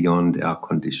lives beyond our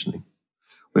conditioning.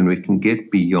 When we can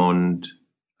get beyond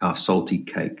our salty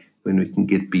cake, when we can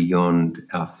get beyond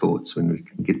our thoughts, when we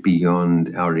can get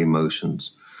beyond our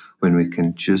emotions, when we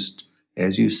can just,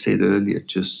 as you said earlier,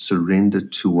 just surrender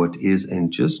to what is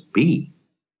and just be.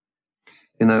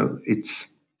 It's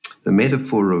the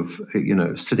metaphor of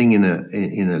sitting in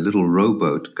a little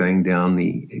rowboat going down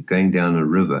a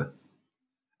river.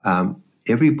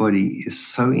 Everybody is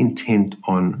so intent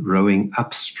on rowing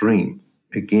upstream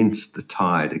against the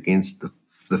tide, against the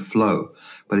flow.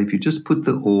 But if you just put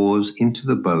the oars into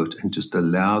the boat and just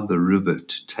allow the river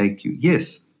to take you,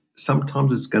 yes,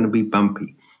 sometimes it's going to be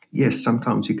bumpy. Yes,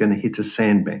 sometimes you're going to hit a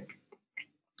sandbank.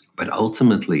 But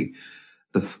ultimately,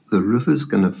 the river's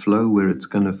going to flow where it's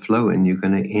going to flow, and you're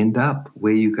going to end up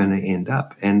where you're going to end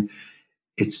up. And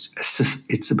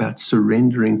it's about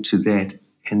surrendering to that,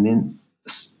 and then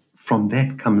from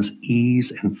that comes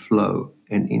ease and flow.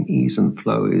 And in ease and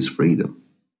flow is freedom,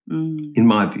 in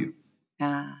my view.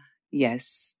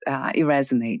 Yes, it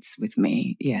resonates with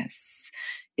me. Yes,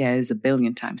 there's a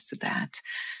billion times to that.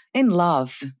 In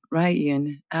love, right,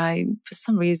 Ian? For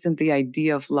some reason, the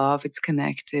idea of love, it's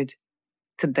connected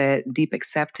to the deep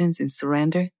acceptance and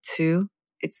surrender too.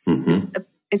 It's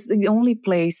the only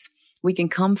place we can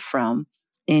come from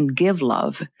and give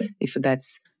love, if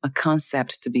that's a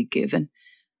concept to be given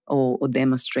or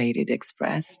demonstrated,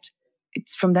 expressed.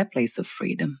 It's from that place of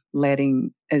freedom,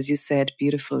 letting, as you said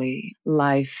beautifully,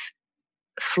 life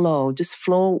flow, just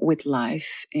flow with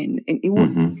life. And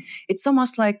it's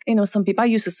almost like, some people, I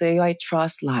used to say, I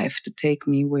trust life to take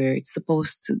me where it's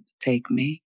supposed to take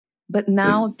me. But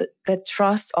now that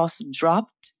trust also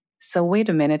dropped. So wait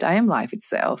a minute, I am life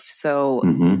itself. So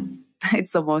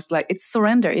it's almost like it's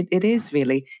surrender. It is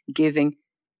really giving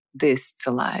this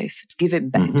to life. Give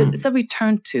it back. It's a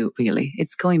return to, really.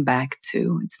 It's going back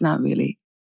to. It's not really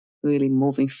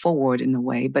moving forward in a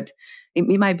way, but it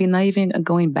might be not even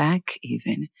going back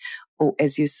even. Or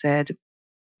as you said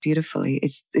beautifully,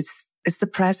 it's the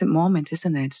present moment,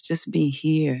 isn't it? It's just being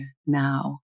here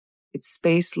now. It's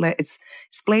spaceless, it's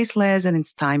placeless, and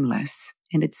it's timeless.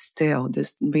 And it's still,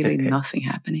 there's really nothing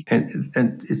happening.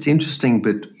 And it's interesting,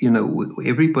 but,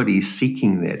 everybody is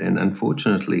seeking that. And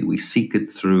unfortunately, we seek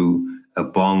it through a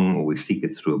bong, or we seek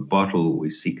it through a bottle, or we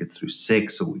seek it through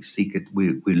sex, or we seek it,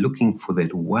 we're looking for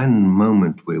that one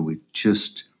moment where we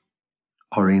just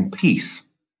are in peace.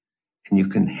 And you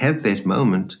can have that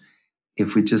moment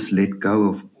if we just let go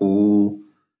of all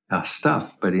our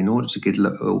stuff. But in order to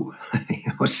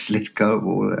let go of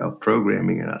all our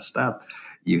programming and our stuff,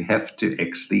 you have to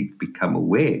actually become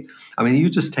aware. I mean, you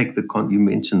just take you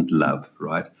mentioned love,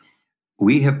 right?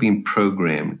 We have been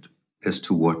programmed as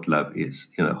to what love is.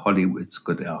 Hollywood's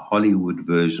got our Hollywood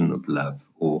version of love,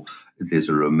 or there's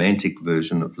a romantic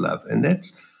version of love. And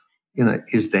that's,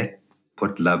 is that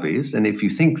what love is? And if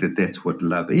you think that that's what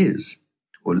love is,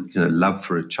 or, love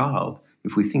for a child,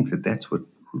 if we think that that's what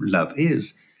love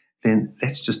is, then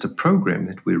that's just a program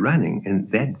that we're running. And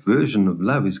that version of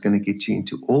love is going to get you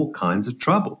into all kinds of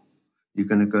trouble. You're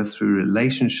going to go through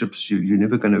relationships. You're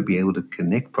never going to be able to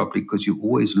connect properly because you're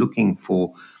always looking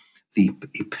for the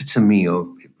epitome of,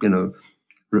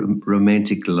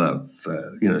 romantic love,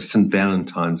 St.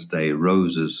 Valentine's Day,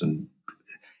 roses. And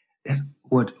that's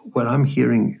what I'm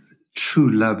hearing.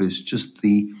 True love is just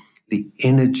the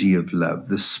energy of love,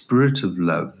 the spirit of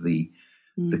love, the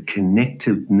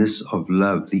connectiveness of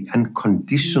love, the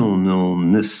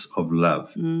unconditionalness of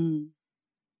love. When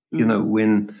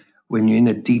you're in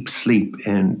a deep sleep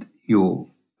and your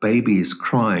baby is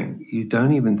crying, you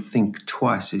don't even think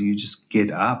twice. You just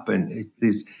get up, and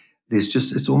there's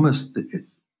just, it's almost,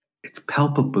 it's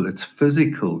palpable, it's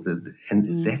physical,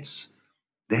 and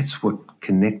that's what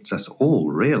connects us all,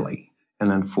 really.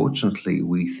 And unfortunately,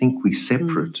 we think we're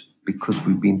separate because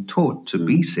we've been taught to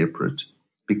be separate,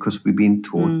 because we've been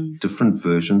taught different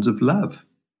versions of love.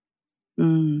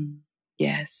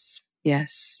 Yes.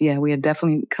 Yes. Yeah, we are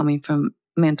definitely coming from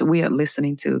mental. We are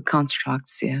listening to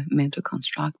constructs, mental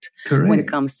construct when it Correct.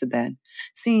 comes to that.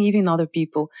 Seeing even other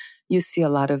people, you see a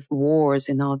lot of wars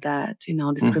and all that,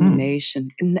 discrimination.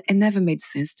 It never made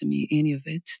sense to me, any of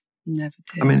it. Never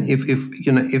I mean, did.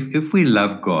 if we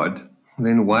love God,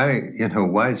 then why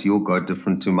is your God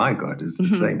different to my God? It's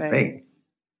the same Right. thing.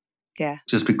 Yeah.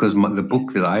 Just because the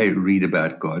book that I read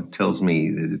about God tells me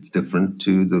that it's different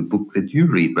to the book that you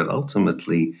read, but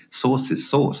ultimately, source is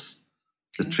source.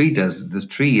 The tree and the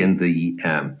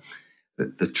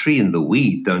tree and the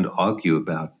weed don't argue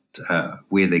about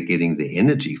where they're getting their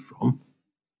energy from.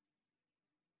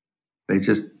 They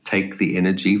just take the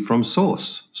energy from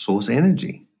source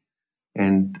energy.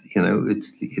 And,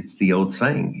 it's the old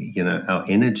saying, our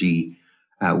energy,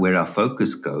 where our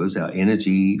focus goes, our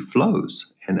energy flows.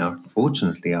 And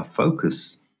unfortunately, our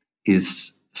focus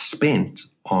is spent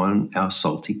on our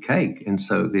salty cake. And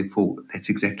so, therefore, that's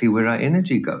exactly where our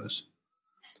energy goes.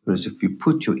 Whereas if you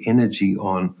put your energy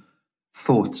on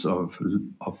thoughts of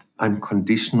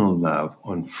unconditional love,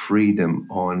 on freedom,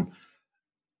 on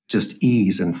just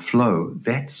ease and flow,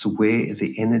 that's where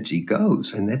the energy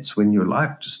goes. And that's when your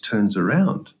life just turns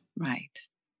around. Right.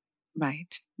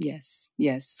 Right. Yes.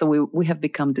 Yes. So we have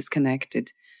become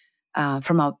disconnected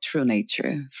from our true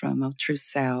nature, from our true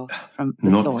self, from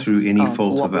the Not source through any of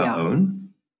fault what of we our are. own,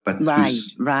 but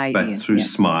Right. through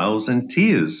Yes. smiles and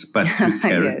tears, but through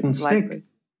carrot Yes. and stick.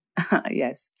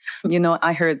 Yes.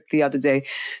 I heard the other day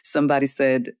somebody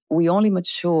said, we only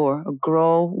mature or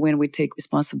grow when we take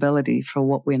responsibility for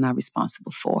what we're not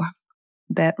responsible for.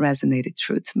 That resonated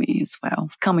true to me as well,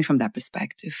 coming from that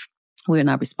perspective. We're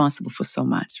not responsible for so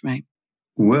much, right?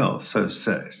 Well, so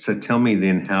tell me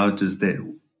then,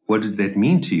 what did that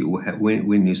mean to you?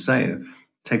 When you say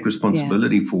take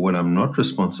responsibility for what I'm not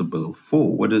responsible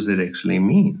for, what does that actually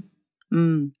mean?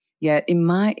 Yeah,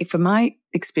 from my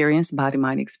experience, body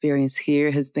mind experience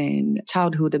here has been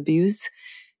childhood abuse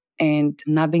and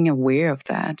not being aware of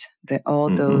that all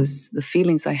those, the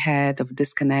feelings I had of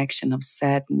disconnection, of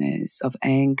sadness, of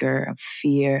anger, of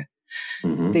fear,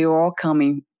 they were all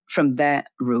coming from that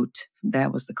root.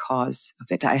 That was the cause of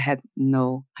it. I had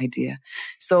no idea.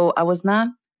 So I was not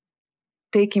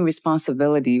taking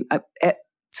responsibility.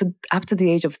 So after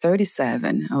the age of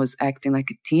 37, I was acting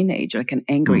like a teenager, like an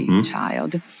angry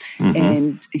child,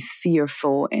 and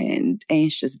fearful and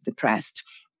anxious, depressed.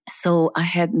 So I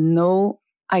had no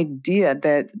idea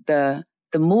that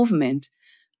the movement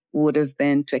would have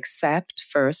been to accept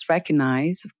first,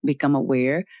 recognize, become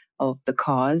aware of the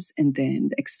cause, and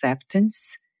then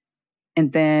acceptance,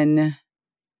 and then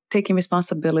taking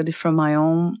responsibility for my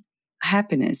own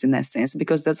happiness in that sense,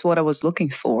 because that's what I was looking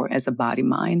for as a body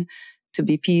mind, to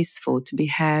be peaceful, to be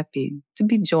happy, to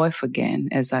be joyful again,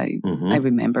 as I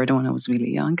remembered when I was really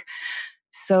young.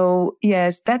 So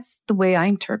yes, that's the way I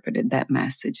interpreted that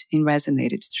message and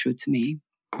resonated true to me.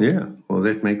 Yeah, well,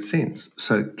 that makes sense.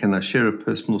 So can I share a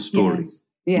personal story?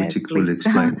 Yes, which please. will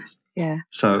explain this? Yeah.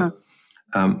 So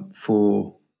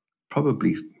for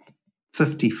probably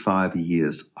 55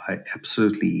 years, I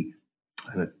absolutely,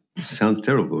 and it sounds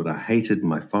terrible, but I hated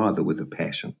my father with a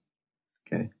passion.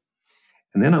 Okay.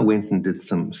 And then I went and did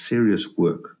some serious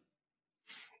work.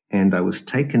 And I was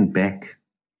taken back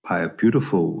by a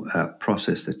beautiful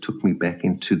process that took me back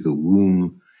into the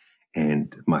womb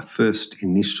and my first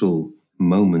initial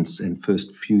moments and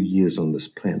first few years on this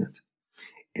planet.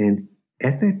 And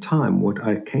at that time, what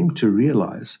I came to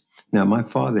realize, now my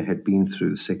father had been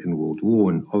through the Second World War,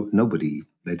 and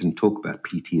they didn't talk about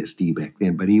PTSD back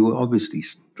then, but he obviously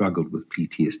struggled with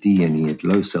PTSD and he had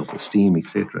low self-esteem,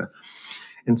 etc.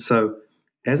 And so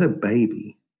as a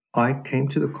baby, I came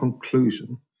to the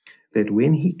conclusion that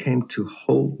when he came to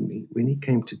hold me, when he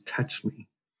came to touch me,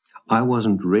 I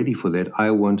wasn't ready for that. I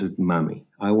wanted mommy.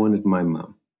 I wanted my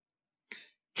mum.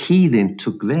 He then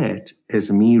took that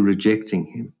as me rejecting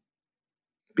him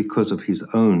because of his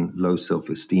own low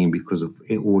self-esteem, because of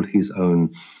all his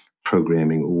own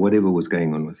programming or whatever was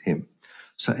going on with him.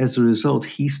 So as a result,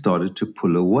 he started to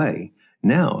pull away.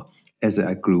 Now, as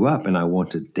I grew up and I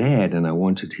wanted dad and I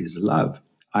wanted his love,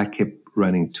 I kept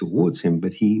running towards him,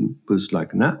 but he was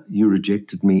like, nah, you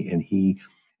rejected me.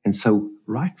 And so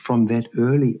right from that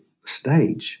early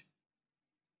stage,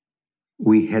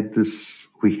 we had this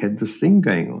thing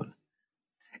going on.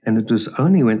 And it was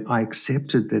only when I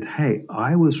accepted that, hey,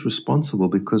 I was responsible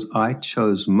because I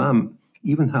chose mum,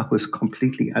 even though I was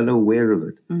completely unaware of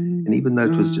it. And even though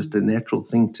it was just a natural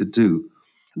thing to do,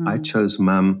 I chose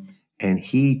mum. And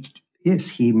he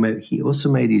also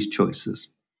made his choices.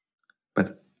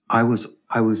 But I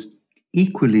was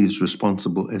equally as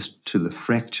responsible as to the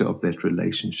fracture of that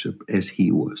relationship as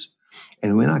he was.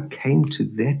 And when I came to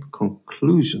that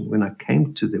conclusion, when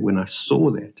I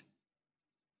saw that,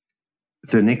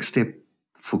 the next step,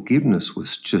 forgiveness,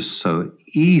 was just so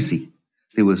easy.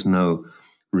 There was no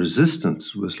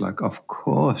resistance. It was like, of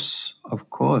course, of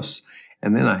course.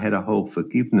 And then I had a whole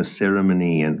forgiveness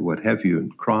ceremony and what have you,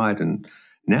 and cried. And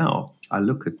now I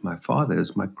look at my father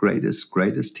as my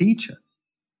greatest teacher.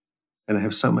 And I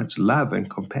have so much love and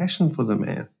compassion for the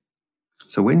man.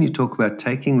 So when you talk about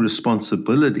taking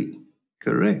responsibility,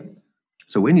 correct.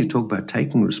 So when you talk about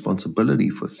taking responsibility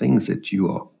for things that you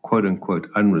are, quote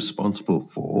unquote, unresponsible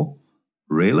for,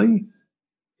 really?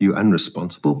 You're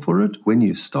unresponsible for it? When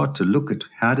you start to look at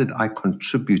how did I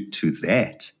contribute to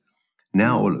that,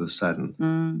 now all of a sudden,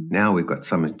 now we've got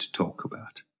something to talk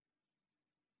about.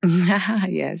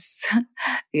 Yes.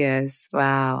 Yes.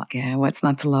 Wow. Yeah. What's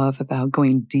not to love about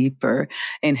going deeper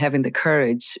and having the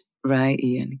courage, right,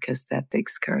 Ian? Because that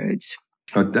takes courage.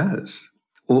 It does.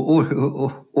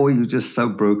 Or you're just so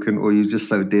broken, or you're just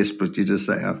so desperate, you just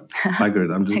say, oh, bugger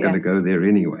it, I'm just going to go there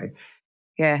anyway.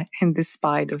 Yeah, in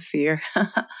despite of fear.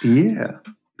 Yeah,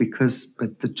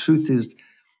 but the truth is,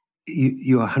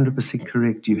 you're 100%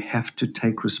 correct. You have to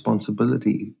take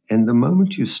responsibility. And the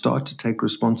moment you start to take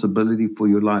responsibility for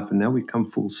your life, and now we come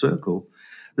full circle,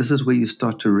 this is where you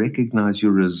start to recognize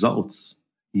your results.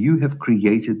 You have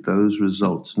created those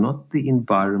results, not the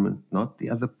environment, not the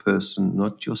other person,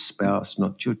 not your spouse,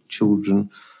 not your children,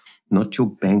 not your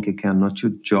bank account, not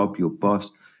your job, your boss.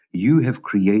 You have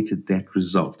created that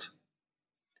result.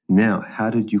 Now, how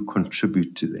did you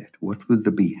contribute to that? What were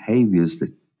the behaviors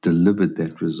that delivered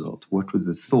that result? What were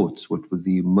the thoughts? What were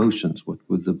the emotions? What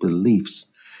were the beliefs?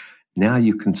 Now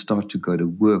you can start to go to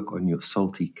work on your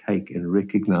salty cake and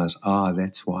recognize,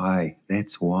 that's why.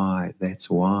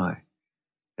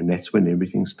 And that's when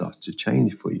everything starts to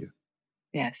change for you.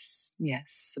 Yes,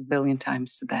 a billion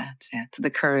times to that. Yeah, to the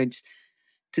courage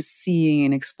to seeing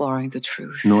and exploring the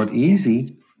truth. Not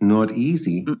easy.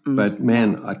 But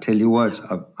man, I tell you what,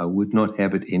 I would not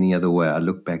have it any other way. I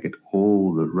look back at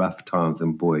all the rough times,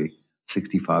 and boy,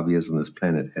 65 years on this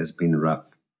planet has been rough.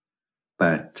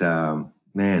 But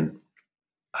man,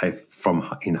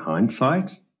 in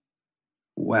hindsight,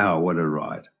 wow, what a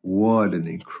ride. What an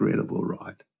incredible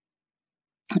ride.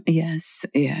 Yes.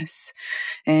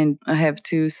 And I have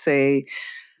to say,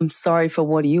 I'm sorry for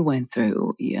what you went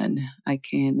through, Ian. I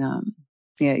can,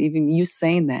 even you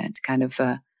saying that kind of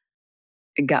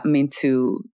it got me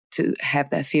to have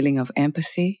that feeling of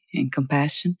empathy and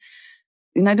compassion.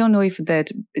 And I don't know if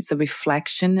that it's a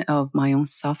reflection of my own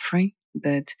suffering,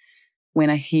 that when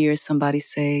I hear somebody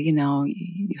say,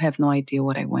 you have no idea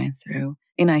what I went through,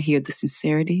 and I hear the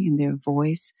sincerity in their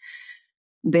voice,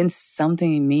 then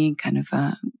something in me kind of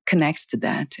connects to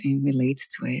that and relates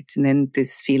to it. And then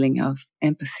this feeling of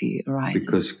empathy arises.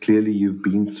 Because clearly you've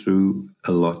been through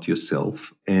a lot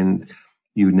yourself, and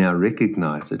you now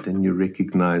recognize it, and you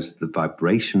recognize the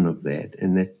vibration of that,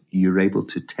 and that you're able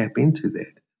to tap into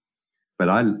that. But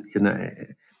I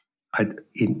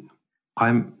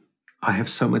have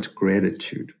so much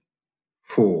gratitude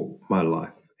for my life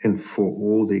and for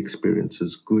all the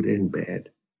experiences, good and bad,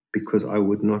 because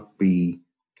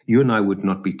you and I would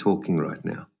not be talking right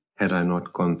now had I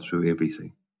not gone through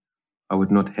everything. I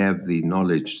would not have the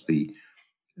knowledge, the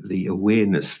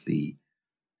awareness, the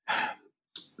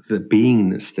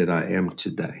beingness that I am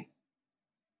today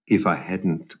if I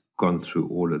hadn't gone through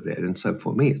all of that. And so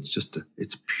for me,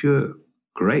 it's pure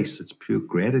grace. It's pure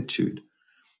gratitude.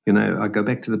 I go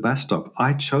back to the bus stop.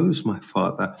 I chose my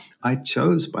father. I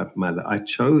chose my mother. I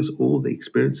chose all the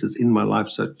experiences in my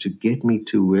life to get me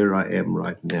to where I am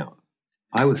right now.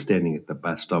 I was standing at the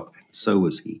bus stop, and so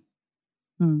was he.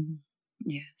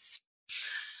 Yes.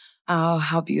 Oh,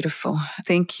 how beautiful.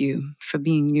 Thank you for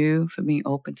being you, for being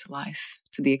open to life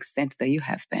to the extent that you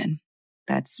have been.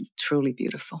 That's truly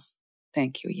beautiful.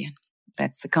 Thank you, Ian.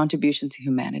 That's a contribution to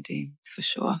humanity, for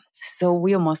sure. So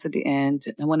we're almost at the end.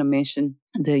 I want to mention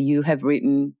that you have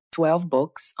written 12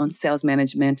 books on sales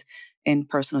management and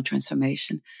personal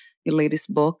transformation. Your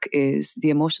latest book is The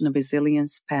Emotional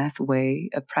Resilience Pathway,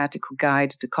 a practical guide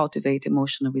to cultivate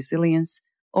emotional resilience,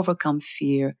 overcome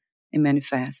fear, and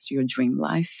manifest your dream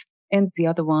life. And the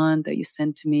other one that you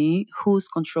sent to me, Who's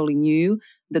Controlling You?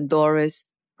 The Doris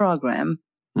program.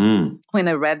 When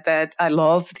I read that, I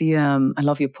love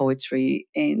your poetry,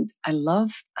 and I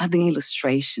love the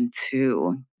illustration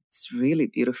too. It's really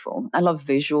beautiful. I love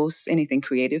visuals, anything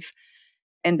creative.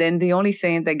 And then the only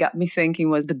thing that got me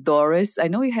thinking was the Doris. I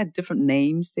know you had different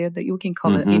names there that you can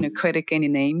call an inner critic any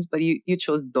names, but you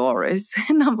chose Doris.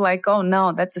 And I'm like, oh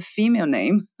no, that's a female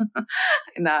name.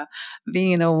 And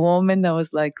being a woman, I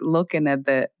was like looking at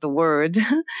the word,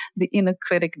 the inner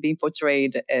critic being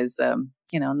portrayed as,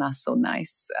 not so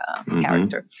nice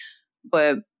character.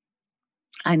 But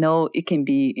I know it can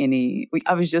be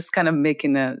I was just kind of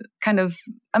making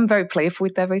I'm very playful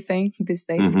with everything these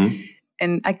days.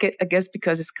 And I guess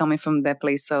because it's coming from that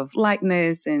place of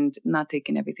lightness and not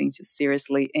taking everything too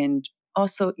seriously. And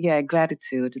also,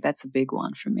 gratitude. That's a big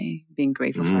one for me. Being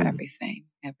grateful for everything.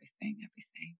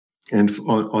 And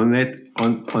on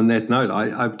that note,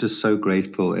 I'm just so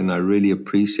grateful, and I really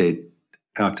appreciate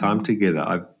our time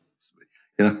together.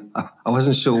 I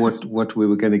wasn't sure what we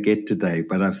were going to get today,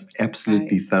 but I've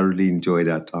absolutely thoroughly enjoyed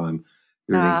our time.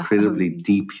 You're an incredibly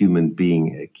deep human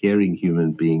being, a caring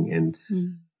human being, and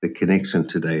the connection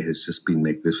today has just been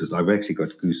magnificent. I've actually got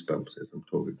goosebumps as I'm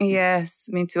talking. Yes,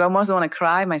 me too. I almost want to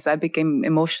cry myself. I became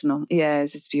emotional.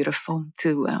 Yes, it's beautiful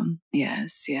too.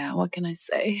 What can I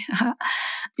say?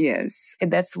 Yes,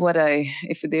 and that's what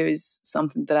if there is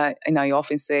something that I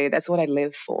often say, that's what I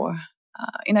live for.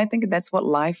 And I think that's what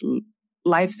life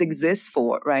exists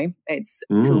for, right? It's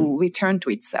to return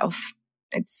to itself.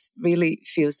 It's really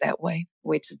feels that way,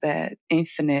 which is that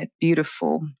infinite,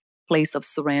 beautiful place of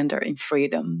surrender and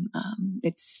freedom.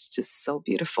 It's just so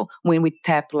beautiful. When we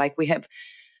tap, like we have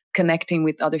connecting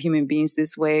with other human beings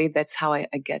this way, that's how I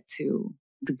get to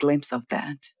the glimpse of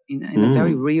that in a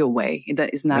very real way.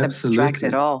 It's not abstract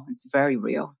at all. It's very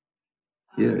real.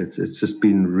 Yeah, it's just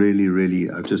been really, really,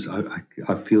 I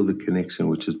feel the connection,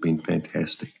 which has been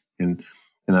fantastic. And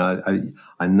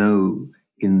I know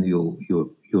in your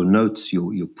notes,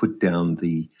 you put down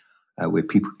the where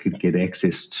people can get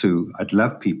access to. I'd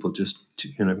love people just to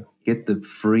get the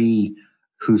free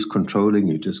Who's Controlling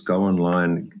You. Just go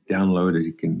online, download it.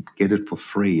 You can get it for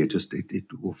free. It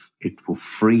will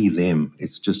free them.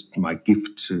 It's just my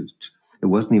gift to it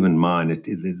wasn't even mine.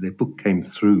 The book came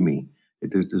through me.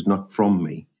 It is not from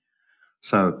me.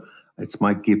 So it's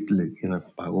my gift.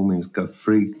 By all means, go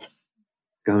free.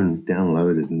 Go and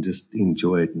download it and just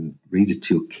enjoy it and read it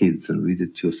to your kids and read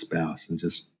it to your spouse and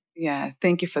just. Yeah,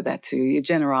 thank you for that too. Your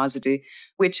generosity,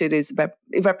 which it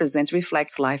represents,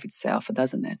 reflects life itself,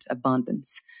 doesn't it?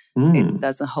 Abundance. It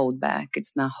doesn't hold back.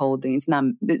 It's not holding. It's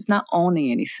not owning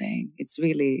anything. It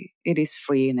is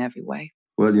free in every way.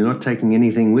 Well, you're not taking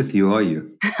anything with you, are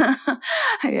you?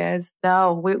 Yes.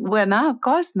 No, we're not. Of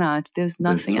course not. There's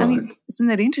nothing. That's right. I mean, isn't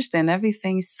it interesting?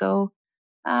 Everything is so.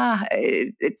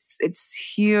 It's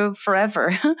here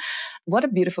forever. What a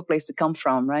beautiful place to come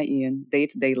from, right, Ian?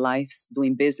 Day-to-day lives,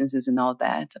 doing businesses and all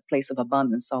that. A place of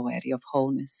abundance already, of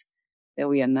wholeness. That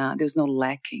we are not. There's no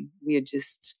lacking. We are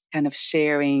just kind of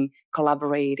sharing,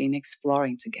 collaborating,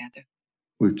 exploring together.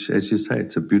 Which, as you say,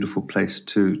 it's a beautiful place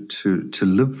to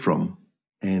live from.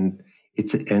 And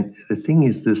the thing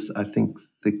is this, I think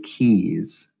the key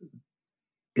is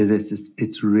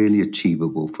it's really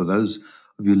achievable for those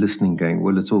of you listening going,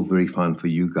 well, it's all very fine for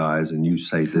you guys and you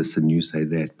say this and you say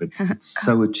that, but it's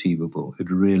so achievable.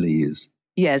 It really is.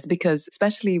 Yes, because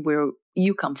especially where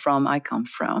you come from, I come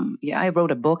from. Yeah, I wrote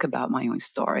a book about my own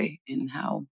story and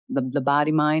how the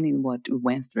body, mind, and what we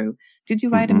went through. Did you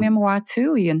write a memoir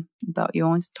too, Ian, about your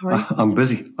own story? I'm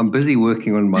busy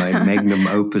working on my magnum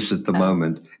opus at the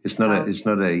moment. It's not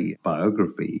a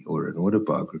biography or an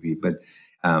autobiography, but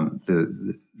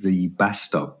the bus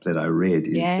stop that I read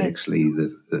is actually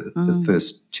the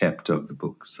first chapter of the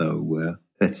book. So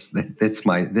that's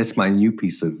my new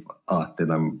piece of art that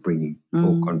I'm bringing,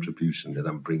 or contribution that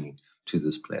I'm bringing to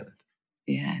this planet.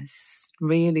 Yes,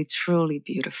 really, truly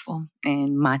beautiful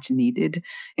and much needed.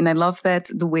 And I love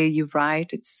that the way you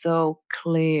write, it's so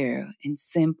clear and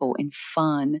simple and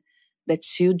fun that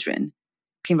children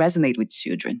can resonate with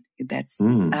children. That's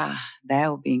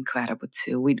that would be incredible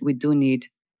too. We do need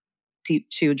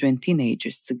children,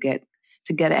 teenagers to get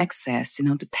access,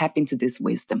 to tap into this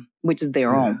wisdom, which is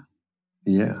their own.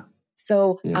 Yeah.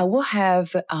 So I will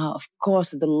have, of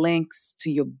course, the links to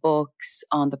your books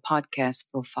on the podcast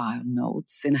profile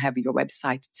notes, and I have your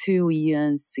website too,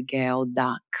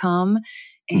 iansegail.com.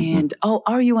 And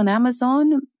are you on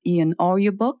Amazon, Ian? Are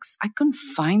your books? I couldn't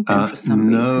find them for some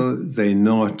reason. No, they're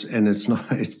not, and it's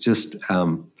not. It's just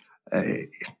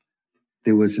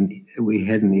we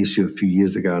had an issue a few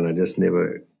years ago, and I just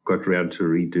never got around to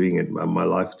redoing it. My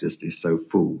life just is so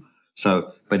full.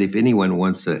 So, but if anyone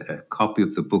wants a copy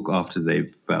of the book after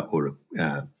they've, or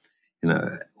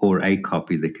a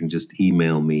copy, they can just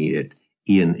email me at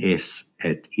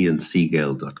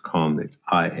ians@iansegail.com. That's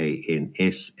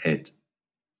IANS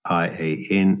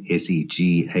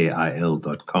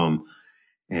IANSEGAIL.com,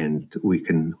 and we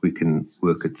can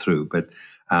work it through. But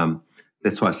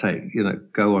that's why I say,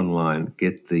 go online,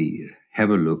 have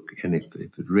a look, and if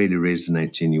it really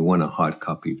resonates and you want a hard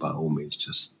copy, by all means,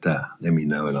 just let me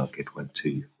know and I'll get one to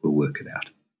you. We'll work it out.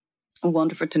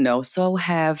 Wonderful to know. So I'll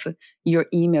have your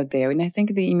email there. And I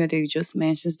think the email that you just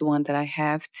mentioned is the one that I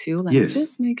have too. Let me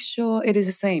just make sure it is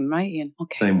the same, right, Ian?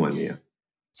 Okay. Same one, yeah.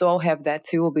 So I'll have that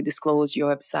too. Will be disclosed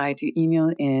your website, your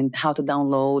email, and how to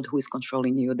download, who is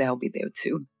controlling you. That'll be there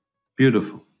too.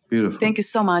 Beautiful. Beautiful. Thank you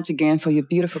so much again for your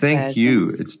beautiful presence. Thank you.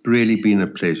 It's really been a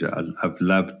pleasure. I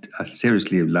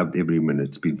seriously have loved every minute.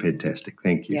 It's been fantastic.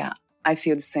 Thank you. Yeah. I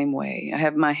feel the same way. I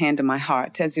have my hand on my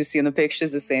heart. As you see in the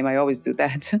pictures, the same. I always do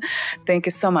that. Thank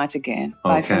you so much again.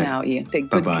 Okay. Bye for now, Ian. Take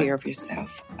good care of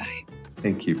yourself. Bye.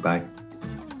 Thank you. Bye.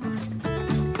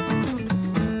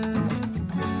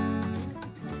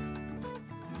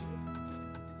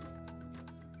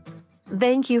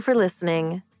 Thank you for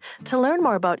listening. To learn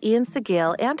more about Ian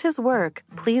Segail and his work,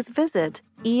 please visit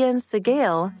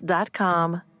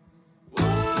iansegail.com.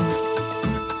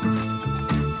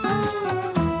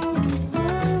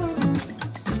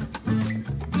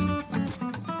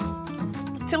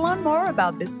 To learn more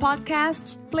about this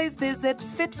podcast, please visit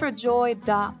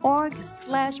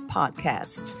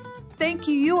fitforjoy.org/podcast. Thank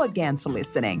you again for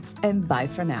listening, and bye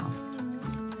for now.